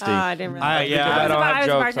honesty. I didn't realize. Yeah. I I don't have was a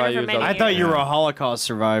jokes, bartender I for use many those. I thought years. you were a Holocaust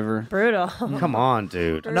survivor. Brutal. Come on,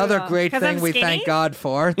 dude. Another Brutal. great 'Cause I'm thing we skinny? thank God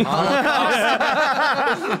for. Yeah,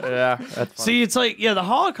 that's funny. See, it's like the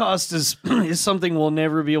Holocaust is is something we'll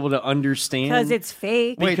never be able to understand Because it's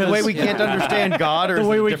fake. Wait, the way we can't understand God, or the is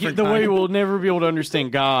way it a we different the way kind? we'll never be able to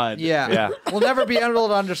understand God. Yeah. Yeah. We'll never be able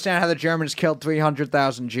to understand how the Germans killed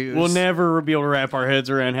 300,000 Jews. We'll never be able to wrap our heads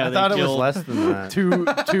around how I they thought it was killed less than that.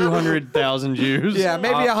 200,000 Jews. Yeah,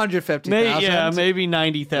 maybe 150,000. maybe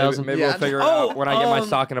 90,000. Maybe Yeah. we'll figure it Oh, out when I get my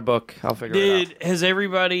sock in a book. I'll figure it out.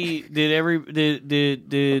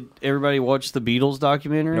 Did everybody watch the Beatles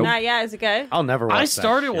documentary? Not yet. Is it good? I'll never watch I that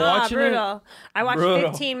started shit. watching it. brutal. I watched Brutal.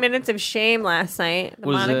 15 minutes of Shame last night. The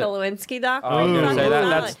Was Monica it- Lewinsky doc. Oh, I was It's gonna on say that.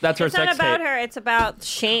 Hulu. That's her It's not sex about tape. her. It's about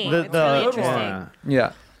shame. The- It's really the- interesting. yeah.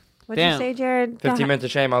 Yeah. What'd you say, Jared? Go 15 ahead. minutes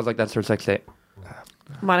of shame. I was like, that's her sex tape.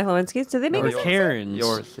 Monica Lewinsky's. Did they make Or a sex tape? Karen's.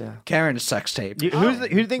 Yours, yeah. Karen's sex tape. Who do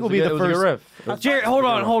you think will be It the was a good first? riff. It was- Jared, hold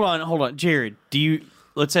on. Jared,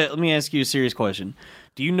 let me ask you a serious question.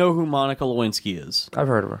 Do you know who Monica Lewinsky is? I've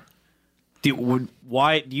heard of her. Do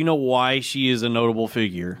you know why she is a notable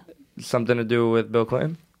figure? Something to do with Bill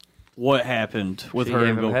Clinton? What happened with She her gave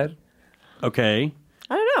and him Bill? head? Okay.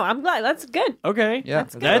 I don't know. I'm glad. That's good. Okay. Yeah.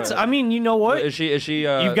 That's I mean, you know what? Is she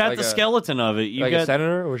You've got like the a- skeleton of it. You like got a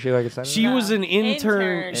senator? Was she like a senator? She was an intern.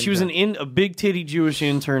 Intern. She was a big titty Jewish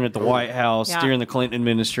intern at the White House Yeah. during the Clinton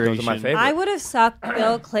administration. Those are my favorite. I would have sucked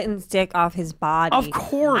Bill Clinton's dick off his body. Of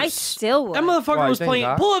course. I still would. That motherfucker Why, you was think playing. he's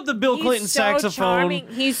hot? Pull up the Bill He's Clinton so saxophone. Charming.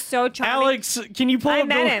 He's so charming. Alex, can you pull I up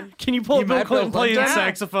met Bill? him. Can you pull up You Bill met Bill Clinton playing Clinton?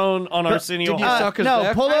 saxophone on Arsenio Did you Hall? suck his No,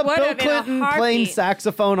 dick? pull up I Bill would've in a Clinton playing heartbeat.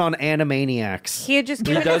 saxophone on Animaniacs. He had just He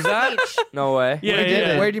given does a that? speech. No way. Yeah, Where did-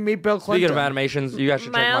 yeah. Where did you meet Bill Clinton? Speaking of animations, you guys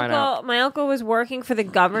should check mine out. My uncle was working for the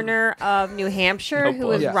governor of New Hampshire, Oh, who boy.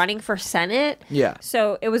 was Yeah. running for Senate. Yeah.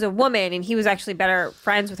 So it was a woman, and he was actually better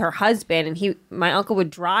friends with her husband, and my uncle would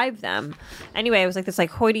drive them. Anyway, it was like this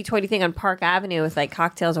hoity-toity thing on Park Avenue with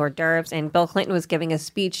cocktails, hors d'oeuvres, and Bill Clinton was giving a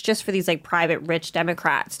speech just for these private rich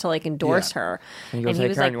Democrats to endorse her. And he goes, he "Hey,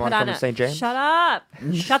 was Karen, you wanna put come on to St. James?" Shut up!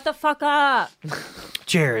 Shut the fuck up!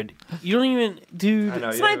 Jared, you don't even, dude. I know,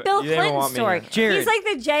 It's you my didn't- Bill you didn't Clinton want me story. here. Jared. He's like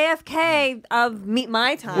the JFK of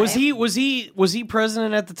my time. Was he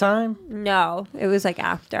president at the time? No, it was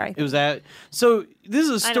after. It was that. So this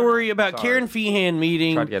is a I don't story about Sorry. Kerryn Feehan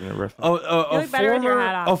meeting Tried getting a riff. You look better with your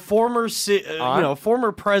hat off.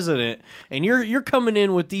 former president, and you're coming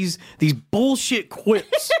in with these bullshit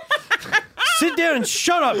quips. Sit down and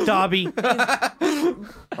shut up, Dobby.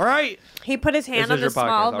 All right. He put his hand This on is the your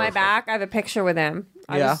small of podcast, my I'll back. I have a picture with him.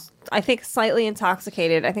 I Yeah. was, I think, slightly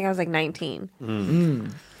intoxicated. I think I was 19.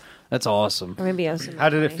 That's awesome. Or maybe Yosemite. How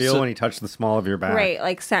did it feel when he touched the small of your back? Great,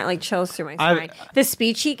 like chills through my spine. The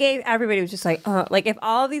speech he gave, everybody was just like, like if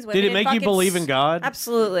all of these women Did it make you believe in God?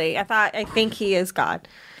 Absolutely. I think he is God.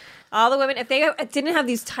 All the women, if they didn't have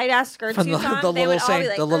these tight ass skirts From on, they would all be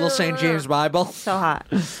like, the little St. James Bible. So hot.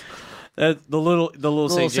 The little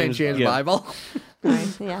St. James Bible.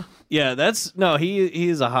 Nice, yeah. Yeah, he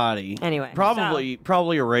is a hottie. Anyway,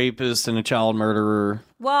 probably a rapist and a child murderer.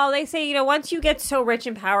 Well, they say, once you get so rich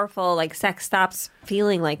and powerful, like sex stops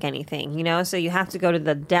feeling like anything, so you have to go to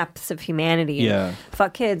the depths of humanity and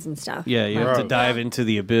fuck kids and stuff. Yeah, you have to dive into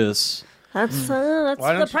the abyss. That's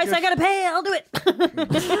the price I gotta pay. I'll do it.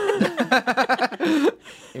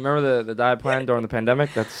 You remember the diet plan during the pandemic?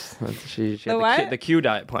 She had the Q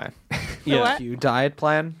diet plan. Yeah, Q diet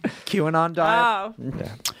plan, QAnon diet. Oh,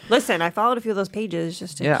 listen, I followed a few of those pages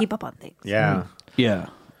just to keep up on things. Yeah. Yeah.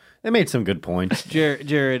 They made some good points.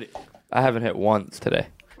 Jared, I haven't hit once today.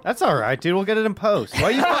 That's all right, dude. We'll get it in post. Why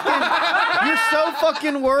you fucking... You're so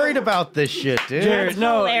fucking worried about this shit, dude. Jared,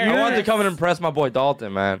 no, I wanted to come and impress my boy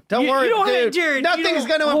Dalton, man. Don't worry, you don't dude. have- Jared, Nothing's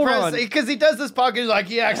going to hold impress on. because he does this podcast. He's like,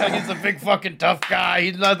 he acts like he's a big fucking tough guy.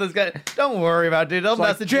 He's not this guy. Don't worry about it, dude. They'll Like,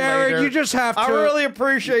 message Jared, you later. you just have to. I really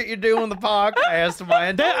appreciate you doing the podcast,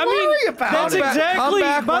 man. Don't worry about that's it. exactly.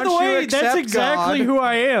 back By the once you way, that's accept exactly God. who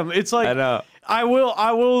I am. It's like I know. I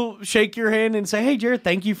will shake your hand and say, "Hey, Jared,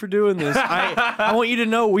 thank you for doing this. I want you to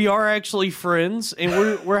know we are actually friends and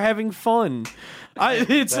we're having fun." How much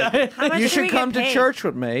You do should we come get to paid? church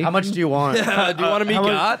with me. How much do you want? Do you want to meet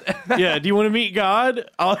God? Yeah, do you want to meet God?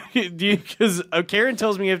 Because Kerryn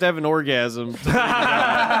tells me you have to have an orgasm, and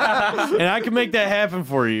I can make that happen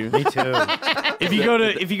for you. Me too. If you go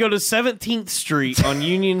to 17th Street on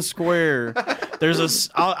Union Square,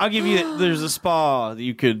 I'll give you there's a spa that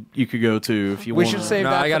you could go to if you We want. should save No,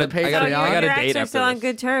 that I for gotta- the I Patreon. gotta- So I got a your date ex are after still on this.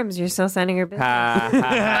 good terms. You're still sending her business.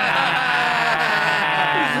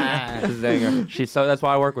 Zinger. That's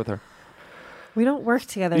why I work with her. We don't work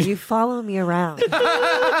together. You follow me around.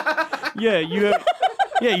 Yeah,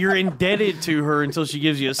 you're indebted to her until she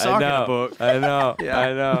gives you a sock in a book. I know.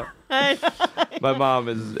 I know. My mom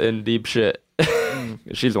is in deep shit.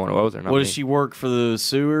 She's the one who owes her. Not What me. does she work for the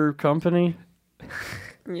sewer company?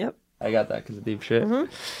 Yep. I got that because of deep shit. No,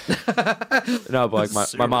 but like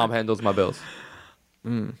my mom handles my bills.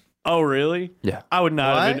 Oh, really? Yeah. I would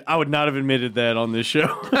not What? have. I would not have admitted that on this show.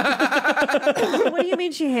 What do you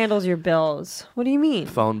mean she handles your bills? What do you mean?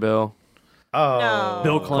 Phone bill, Oh. No.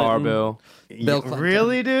 Bill Clinton. car bill. Bill Clinton.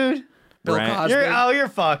 Really, dude? Bill Rant. Cosby. You're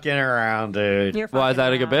fucking around, dude. You're Why is that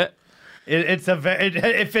fucking like a bit? If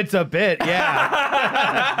it's a bit,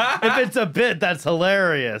 yeah. If it's a bit, that's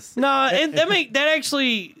hilarious. No, and that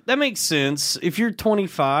makes sense. If you're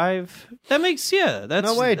 25, that's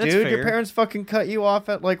No way, that's dude. fair. Your parents fucking cut you off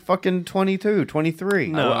at like fucking 22, 23.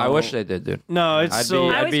 No. I wish they did, dude. No, it's I'd so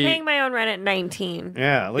be- I was be- paying my own rent at 19.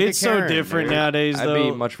 Yeah, look it's at so Kerryn, different dude. nowadays. I'd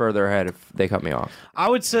Though be much further ahead if they cut me off. I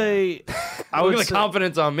would say, I Look would at the say,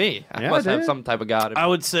 confidence on me. I Yeah, must have dude. some type of God. I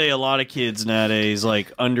would say a lot of kids nowadays,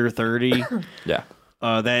 like under 30, Yeah.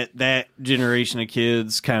 that generation of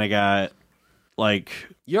kids kind of got like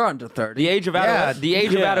You're under 30. The age of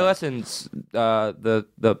Yeah. adolescence, the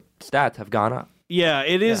stats have gone up. yeah,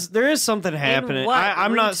 it is. There is something happening. In what?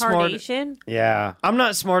 I'm not smart. Retardation? Yeah. I'm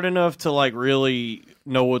not smart enough to like really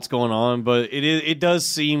know what's going on, but it does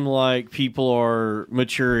seem like people are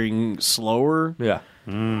maturing slower. Yeah.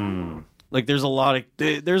 Like there's a lot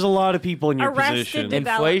of people in your Arrested position. development.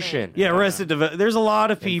 Inflation. Yeah, there's a lot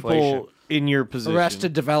of people Inflation. in your position.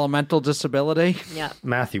 Arrested developmental disability. Yeah.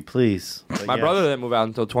 Matthew, please. But My yes. brother didn't move out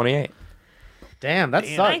until 28. Damn, that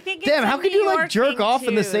Damn. sucks. I think it's Damn, a how could New you like York jerk thing, off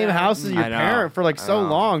in the too, same though. house as your I know. parent for like so I know.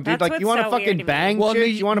 long, dude? That's Like what's you want to so weird fucking to me. bang Well, chicks? no,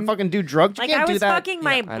 You want to fucking do drugs? You Like can't I do was that. fucking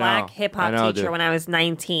my I black know. hip I hop know, teacher dude. when I was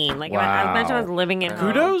 19. Like I Wow. mentioned I was living in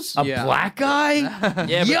Kudos. A Yeah. black guy? Yeah, but-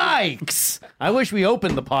 Yikes! I wish we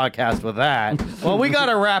opened the podcast with that. Well, we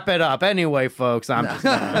gotta wrap it up anyway, folks. I'm just We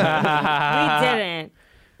didn't.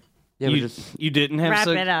 Yeah, You didn't have Wrap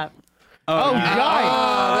sex? it up. oh, Oh,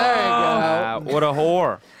 there you go. what a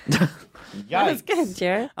whore. That was good,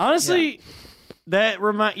 Jared. Honestly, that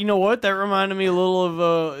reminded me a little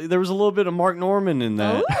of there was a little bit of Mark Norman in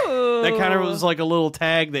that. Ooh. That kind of was like a little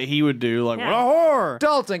tag that he would do, like Yeah. what a whore.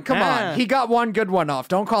 Dalton, come Ah. on. He got one good one off.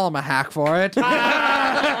 Don't call him a hack for it.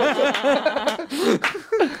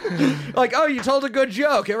 Like, oh, you told a good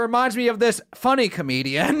joke. It reminds me of this funny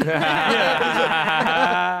comedian.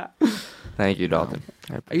 Thank you, Dalton.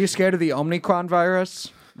 Are you scared of the Omicron virus?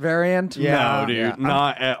 variant? Yeah. No, dude, Yeah.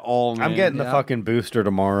 not at all, man. I'm getting the fucking booster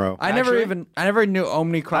tomorrow. I never knew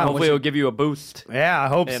Omicron Hopefully was it'll give you a boost. Yeah, I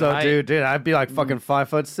hope And so, I- dude. I'd be like fucking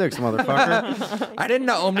 5'6", motherfucker. I didn't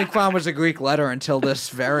know Omicron was a Greek letter until this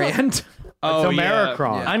variant. Oh, It's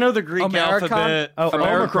Omicron. I know the Greek Americron? alphabet. Oh,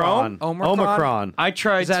 Omicron? Omicron. I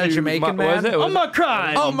tried Is that a to. Jamaican What was man? it? Was it-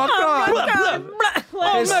 Omicron. Omicron.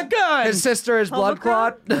 Oh my god. His sister is blood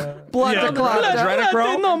clot. Blood Yeah. clot.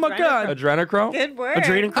 Adrenochrome? Oh my god. Adrenochrome? Good word.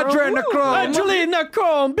 Adrenochrome.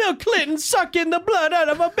 Adrenochrome. Bill Clinton sucking the blood out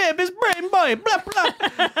of a baby's brain, boy. Blah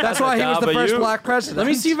blah. That's why he was the first W. black president. Let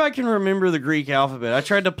me see if I can remember the Greek alphabet. I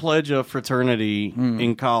tried to pledge a fraternity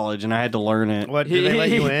in college, and I had to learn it. What, did they let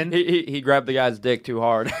you in? He grabbed the guy's dick too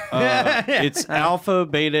hard. It's alpha,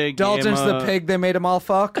 beta, Dalton's gamma. the pig they made him all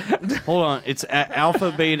fuck. Hold on. It's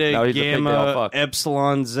alpha, beta, No, he's the pig they all gamma, fuck.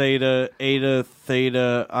 epsilon, zeta, eta,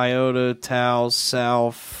 theta, iota, tau,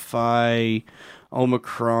 psi, phi,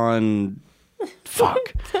 omicron.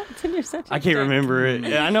 Fuck. You're such a I can't dick. remember it.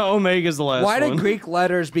 I know omega's the last Why one. did Greek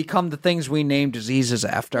letters become the things we name diseases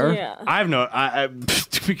after? Yeah. I have no. I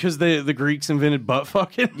because the Greeks invented butt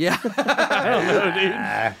fucking. Yeah. I don't know,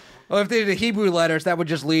 dude. Well, if they did the Hebrew letters, that would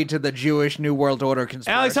just lead to the Jewish New World Order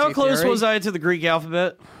conspiracy Alex, how close theory. was I to the Greek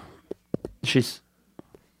alphabet? She's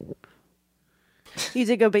You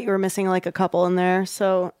did go, but you were missing like a couple in there.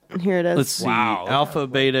 So here it is. Let's see. Wow. Alpha,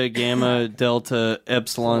 beta, gamma, delta,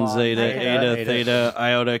 epsilon, zeta, eta, theta,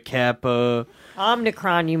 iota, kappa.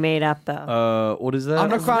 Omicron you made up though. What is that?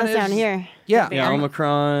 Omicron It's down is- here. Yeah. Yeah,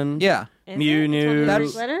 Omicron. Yeah. Is mu, it? It's nu. one of the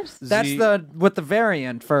That's- Greek letters? That's Z- the what the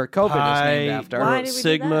variant for COVID is named after. Why did we do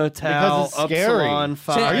Sigma, that? tau, Because it's scary. epsilon,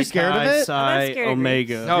 phi, Are you scared of chi, it? I'm psi, not scared of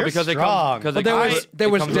omega. no You're because strong. it comes But there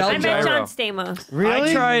was comes with Delta. I a met gyro. John Stamos. Really?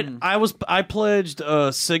 I tried. I pledged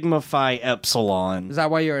Sigma, phi, epsilon. Is that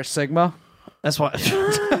why you're a Sigma? That's why,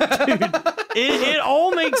 dude. It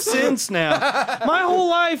all makes sense now. My whole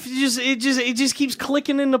life it just keeps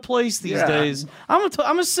clicking into place these Yeah. days.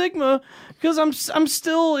 I'm a Sigma because I'm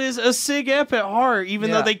still a Sig Ep at heart, even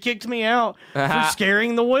Yeah. though they kicked me out for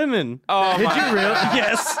scaring the women. Oh, Did my. you really?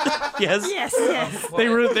 Yes, yes. Yes.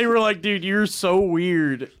 They were like, dude, you're so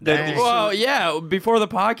weird. Dang. Well, yeah. Before the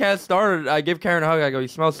podcast started, I give Kerryn a hug. I go, "You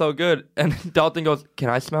smell so good," and Dalton goes, "Can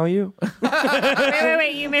I smell you?"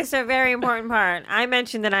 Wait. You missed a very important part. I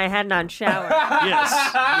mentioned that I had not showered. Yes.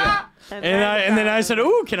 That's And right. then I said,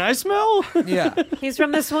 "Ooh, can I smell?" Yeah. He's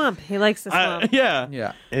from the swamp. He likes the swamp. Yeah.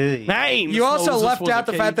 Yeah. Name. You also left out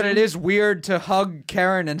the fact that it is weird to hug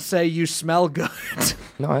Karen and say you smell good.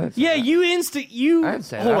 No, I didn't say Yeah, that. you I didn't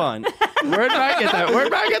say hold that. on. Where did I get that? Where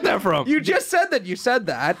did I get that from? You just said that you said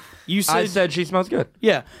that. You I said said she smells good.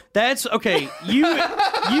 yeah. That's okay. You so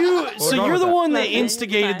going you're with the that? one that Listen,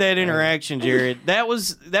 instigated that interaction, Jared. That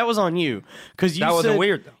was on you because you That wasn't said-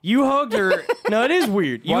 weird, though. You hugged her. No, it is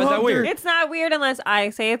weird. You Why is that hugged weird? her- It's not weird unless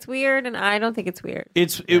I say it's weird, and I don't think it's weird.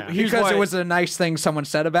 Here's Because why it was a nice thing someone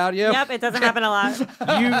said about you. Yep, it doesn't happen a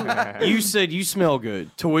lot. you said you smell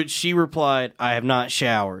good. To which she replied, "I have not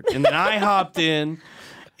showered." And then I hopped in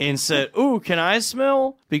and said, "Ooh, can I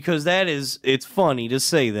smell?" Because it's funny to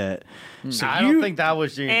say that. So I don't think that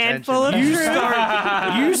was your And intention. full of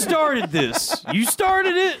you started this. You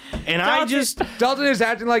started it, and I just Dalton is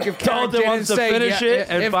acting like if Karen Dalton didn't wants to say finish it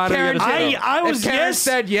and if finally Karen get a said- smell. I was if Karen yes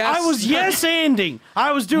said yes. I was yes-anding.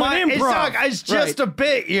 I was doing improv. It's just a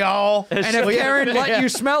bit, y'all. And if Karen let you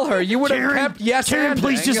smell her, you would have kept yes Karen,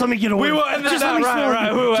 please just let me get away. We will end just this let out, me right, smell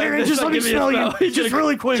right, you. we will end Karen, this just out. let me Give me a smell smell. you. Just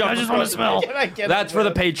really quick. I just want to smell. That's for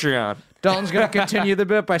the Patreon. Dalton's going to continue the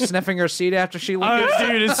bit by sniffing her seat after she leaves.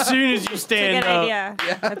 Dude, as soon as you That's a stand good up.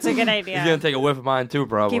 idea. That's a good idea. He's gonna take a whiff of mine too,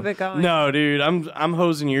 probably. Keep it going. No, dude, I'm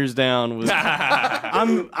hosing yours down with.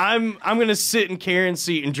 I'm gonna sit in Karen's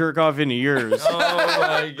seat and jerk off into yours. Oh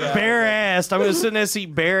my god. Bare assed. I'm gonna sit in that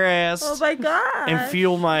seat bare assed Oh my god. and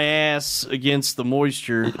feel my ass against the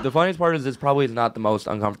moisture. The funniest part is this probably is not the most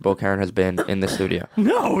uncomfortable Kerryn has been in the studio.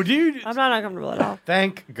 No, dude. I'm not uncomfortable at all.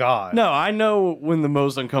 Thank God. No, I know when the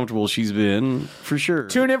most uncomfortable she's been for sure.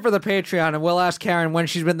 Tune in for the Patreon, and we'll ask Karen when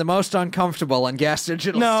she's been the most uncomfortable on Gas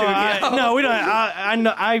Digital No, Studio. no, we don't. I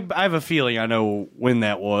know. I have a feeling I know when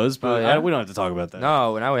that was, but Oh, yeah? we don't have to talk about that.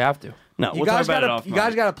 No, now we have to. No, You we'll guys talk about it gotta, off you mic.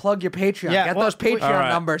 guys gotta plug your Patreon. Yeah, Get well, those Patreon All right.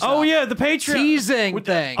 numbers. Oh up. yeah, the Patreon Teasing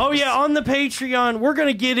things. Oh yeah, on the Patreon, we're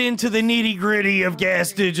gonna get into the nitty gritty of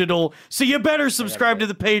Gas Digital. So you better subscribe to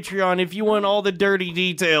the Patreon if you want all the dirty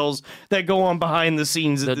details that go on behind the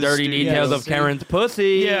scenes. The at this dirty studio. details of Kerryn's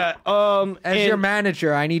pussy. Yeah. As and- your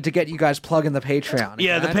manager, I need to get you guys plugging the Patreon.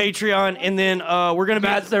 yeah, the okay? Patreon, and then we're gonna be.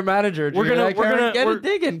 That's their manager. We're gonna- Jared. we're gonna- get we're- it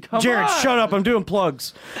digging. Come Jared, on. shut up! I'm doing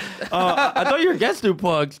plugs. I thought you were guest do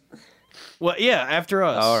plugs. Well, yeah, after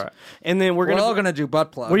us. All right. And then we're We're gonna all gonna do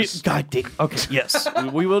butt plugs. God damn. Okay, yes,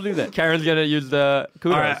 we will do that. Karen's gonna use the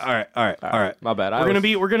kudos. All right. My bad. We're gonna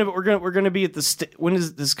be at the when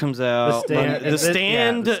is this comes out? The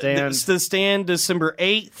Stand. The stand December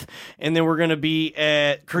 8th, and then we're gonna be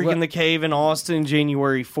at Creek in the Cave in Austin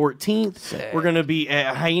January 14th. We're gonna be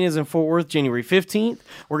at Hyenas in Fort Worth January 15th.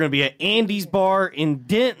 We're gonna be at Andy's Bar in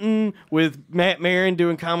Denton with Matt Marin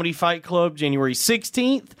doing Comedy Fight Club January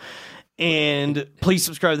 16th. And please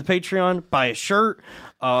subscribe to the Patreon, buy a shirt,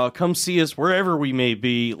 come see us wherever we may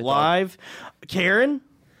be live. Kerryn?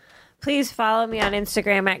 Please follow me on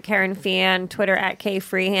Instagram at Kerryn Feehan, Twitter at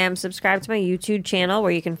KFreeham. Subscribe to my YouTube channel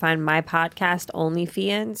where you can find my podcast, Only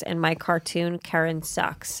Feehans, and my cartoon, Kerryn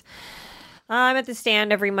Sucks. I'm at the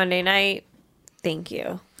Stand every Monday night. Thank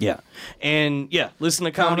you. Yeah. And yeah, listen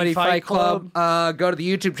to Comedy Fight Club. Go to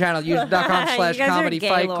the YouTube channel, youtube.com/Comedy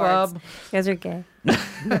Fight Club. You guys are gay.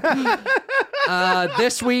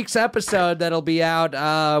 This week's episode that'll be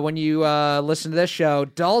out when you listen to this show,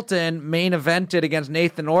 Dalton main evented against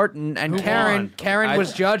Nathan Orton, and Kerryn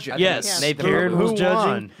was judging. Yes, Nathan Kerryn was who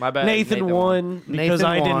judging. won? My bad. Nathan won because Nathan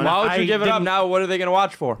I didn't. won. Why would you I give it up didn't- now? What are they gonna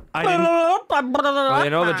watch for? I didn't. Well, they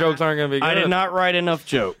know the jokes aren't gonna be good. I did not write enough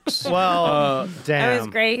jokes. Well, damn. That was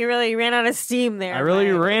great. He really ran out of steam there. I really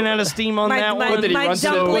Mike. ran out of steam on that my- one. What did he My run to the?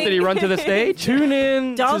 What dumpling. did he run to the stage? Tune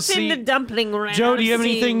in to Dalton see. the dumpling ran Joe, out do you of have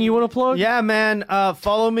anything steam. you want to plug? Yeah, man.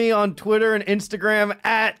 Follow me on Twitter and Instagram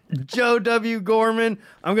at Joe W. Gorman.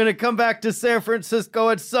 I'm going to come back to San Francisco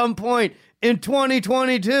at some point in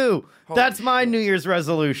 2022. That's my New Year's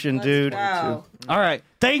resolution, dude. Go. All right.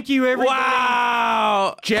 Thank you, everybody.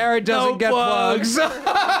 Wow. Jared doesn't get plugs.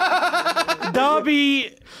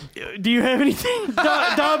 Dobby, do you have anything?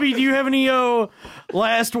 Dobby, do you have any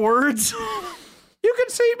last words? You can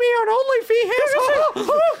see me on Only Feehans.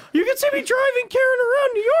 You can see me driving Karen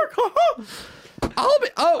around New York. I'll be.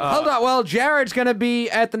 Hold on. Well, Jared's going to be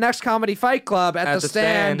at the next Comedy Fight Club at the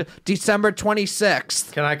Stand, December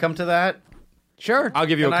 26th. Can I come to that? Sure. I'll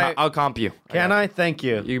give you. Can I'll comp you. Can I? Thank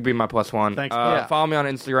you. You can be my +1. Thanks, bud. Follow me on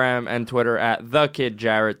Instagram and Twitter at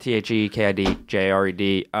TheKidJared,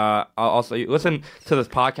 TheKidJared. Also, you listen to this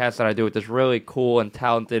podcast that I do with this really cool and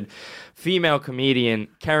talented female comedian,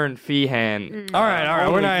 Kerryn Feehan. All right.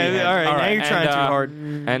 We're not. Feehan. All right. Now you're trying too hard.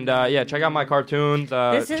 And yeah, check out my cartoons.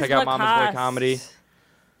 This is Check out Mama's Boy Lacoste. Comedy.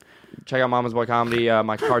 Check out Mama's Boy Comedy.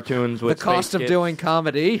 My cartoons The with cost Space of Kids. doing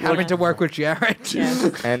comedy, having to work with Jared.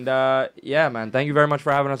 Yes. And yeah, man, thank you very much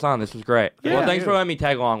for having us on. This was great. Well, thanks for letting me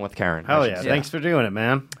tag along with Kerryn. Hell I yeah. should say. Thanks for doing it,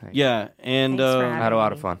 man. Yeah, and Thanks for I had a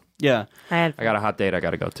lot of fun. yeah, I I got a hot date I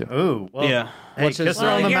got to go to. Ooh. Well, yeah. Hey, What's his- kiss her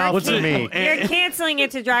on the Well, mouth What's for it- me. You're canceling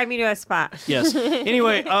it to drive me to a spot. Yes.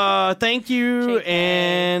 Anyway, thank you,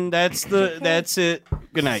 and that's it.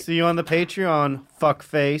 Good night. See you on the Patreon,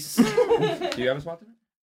 fuckface. Do you have a spot?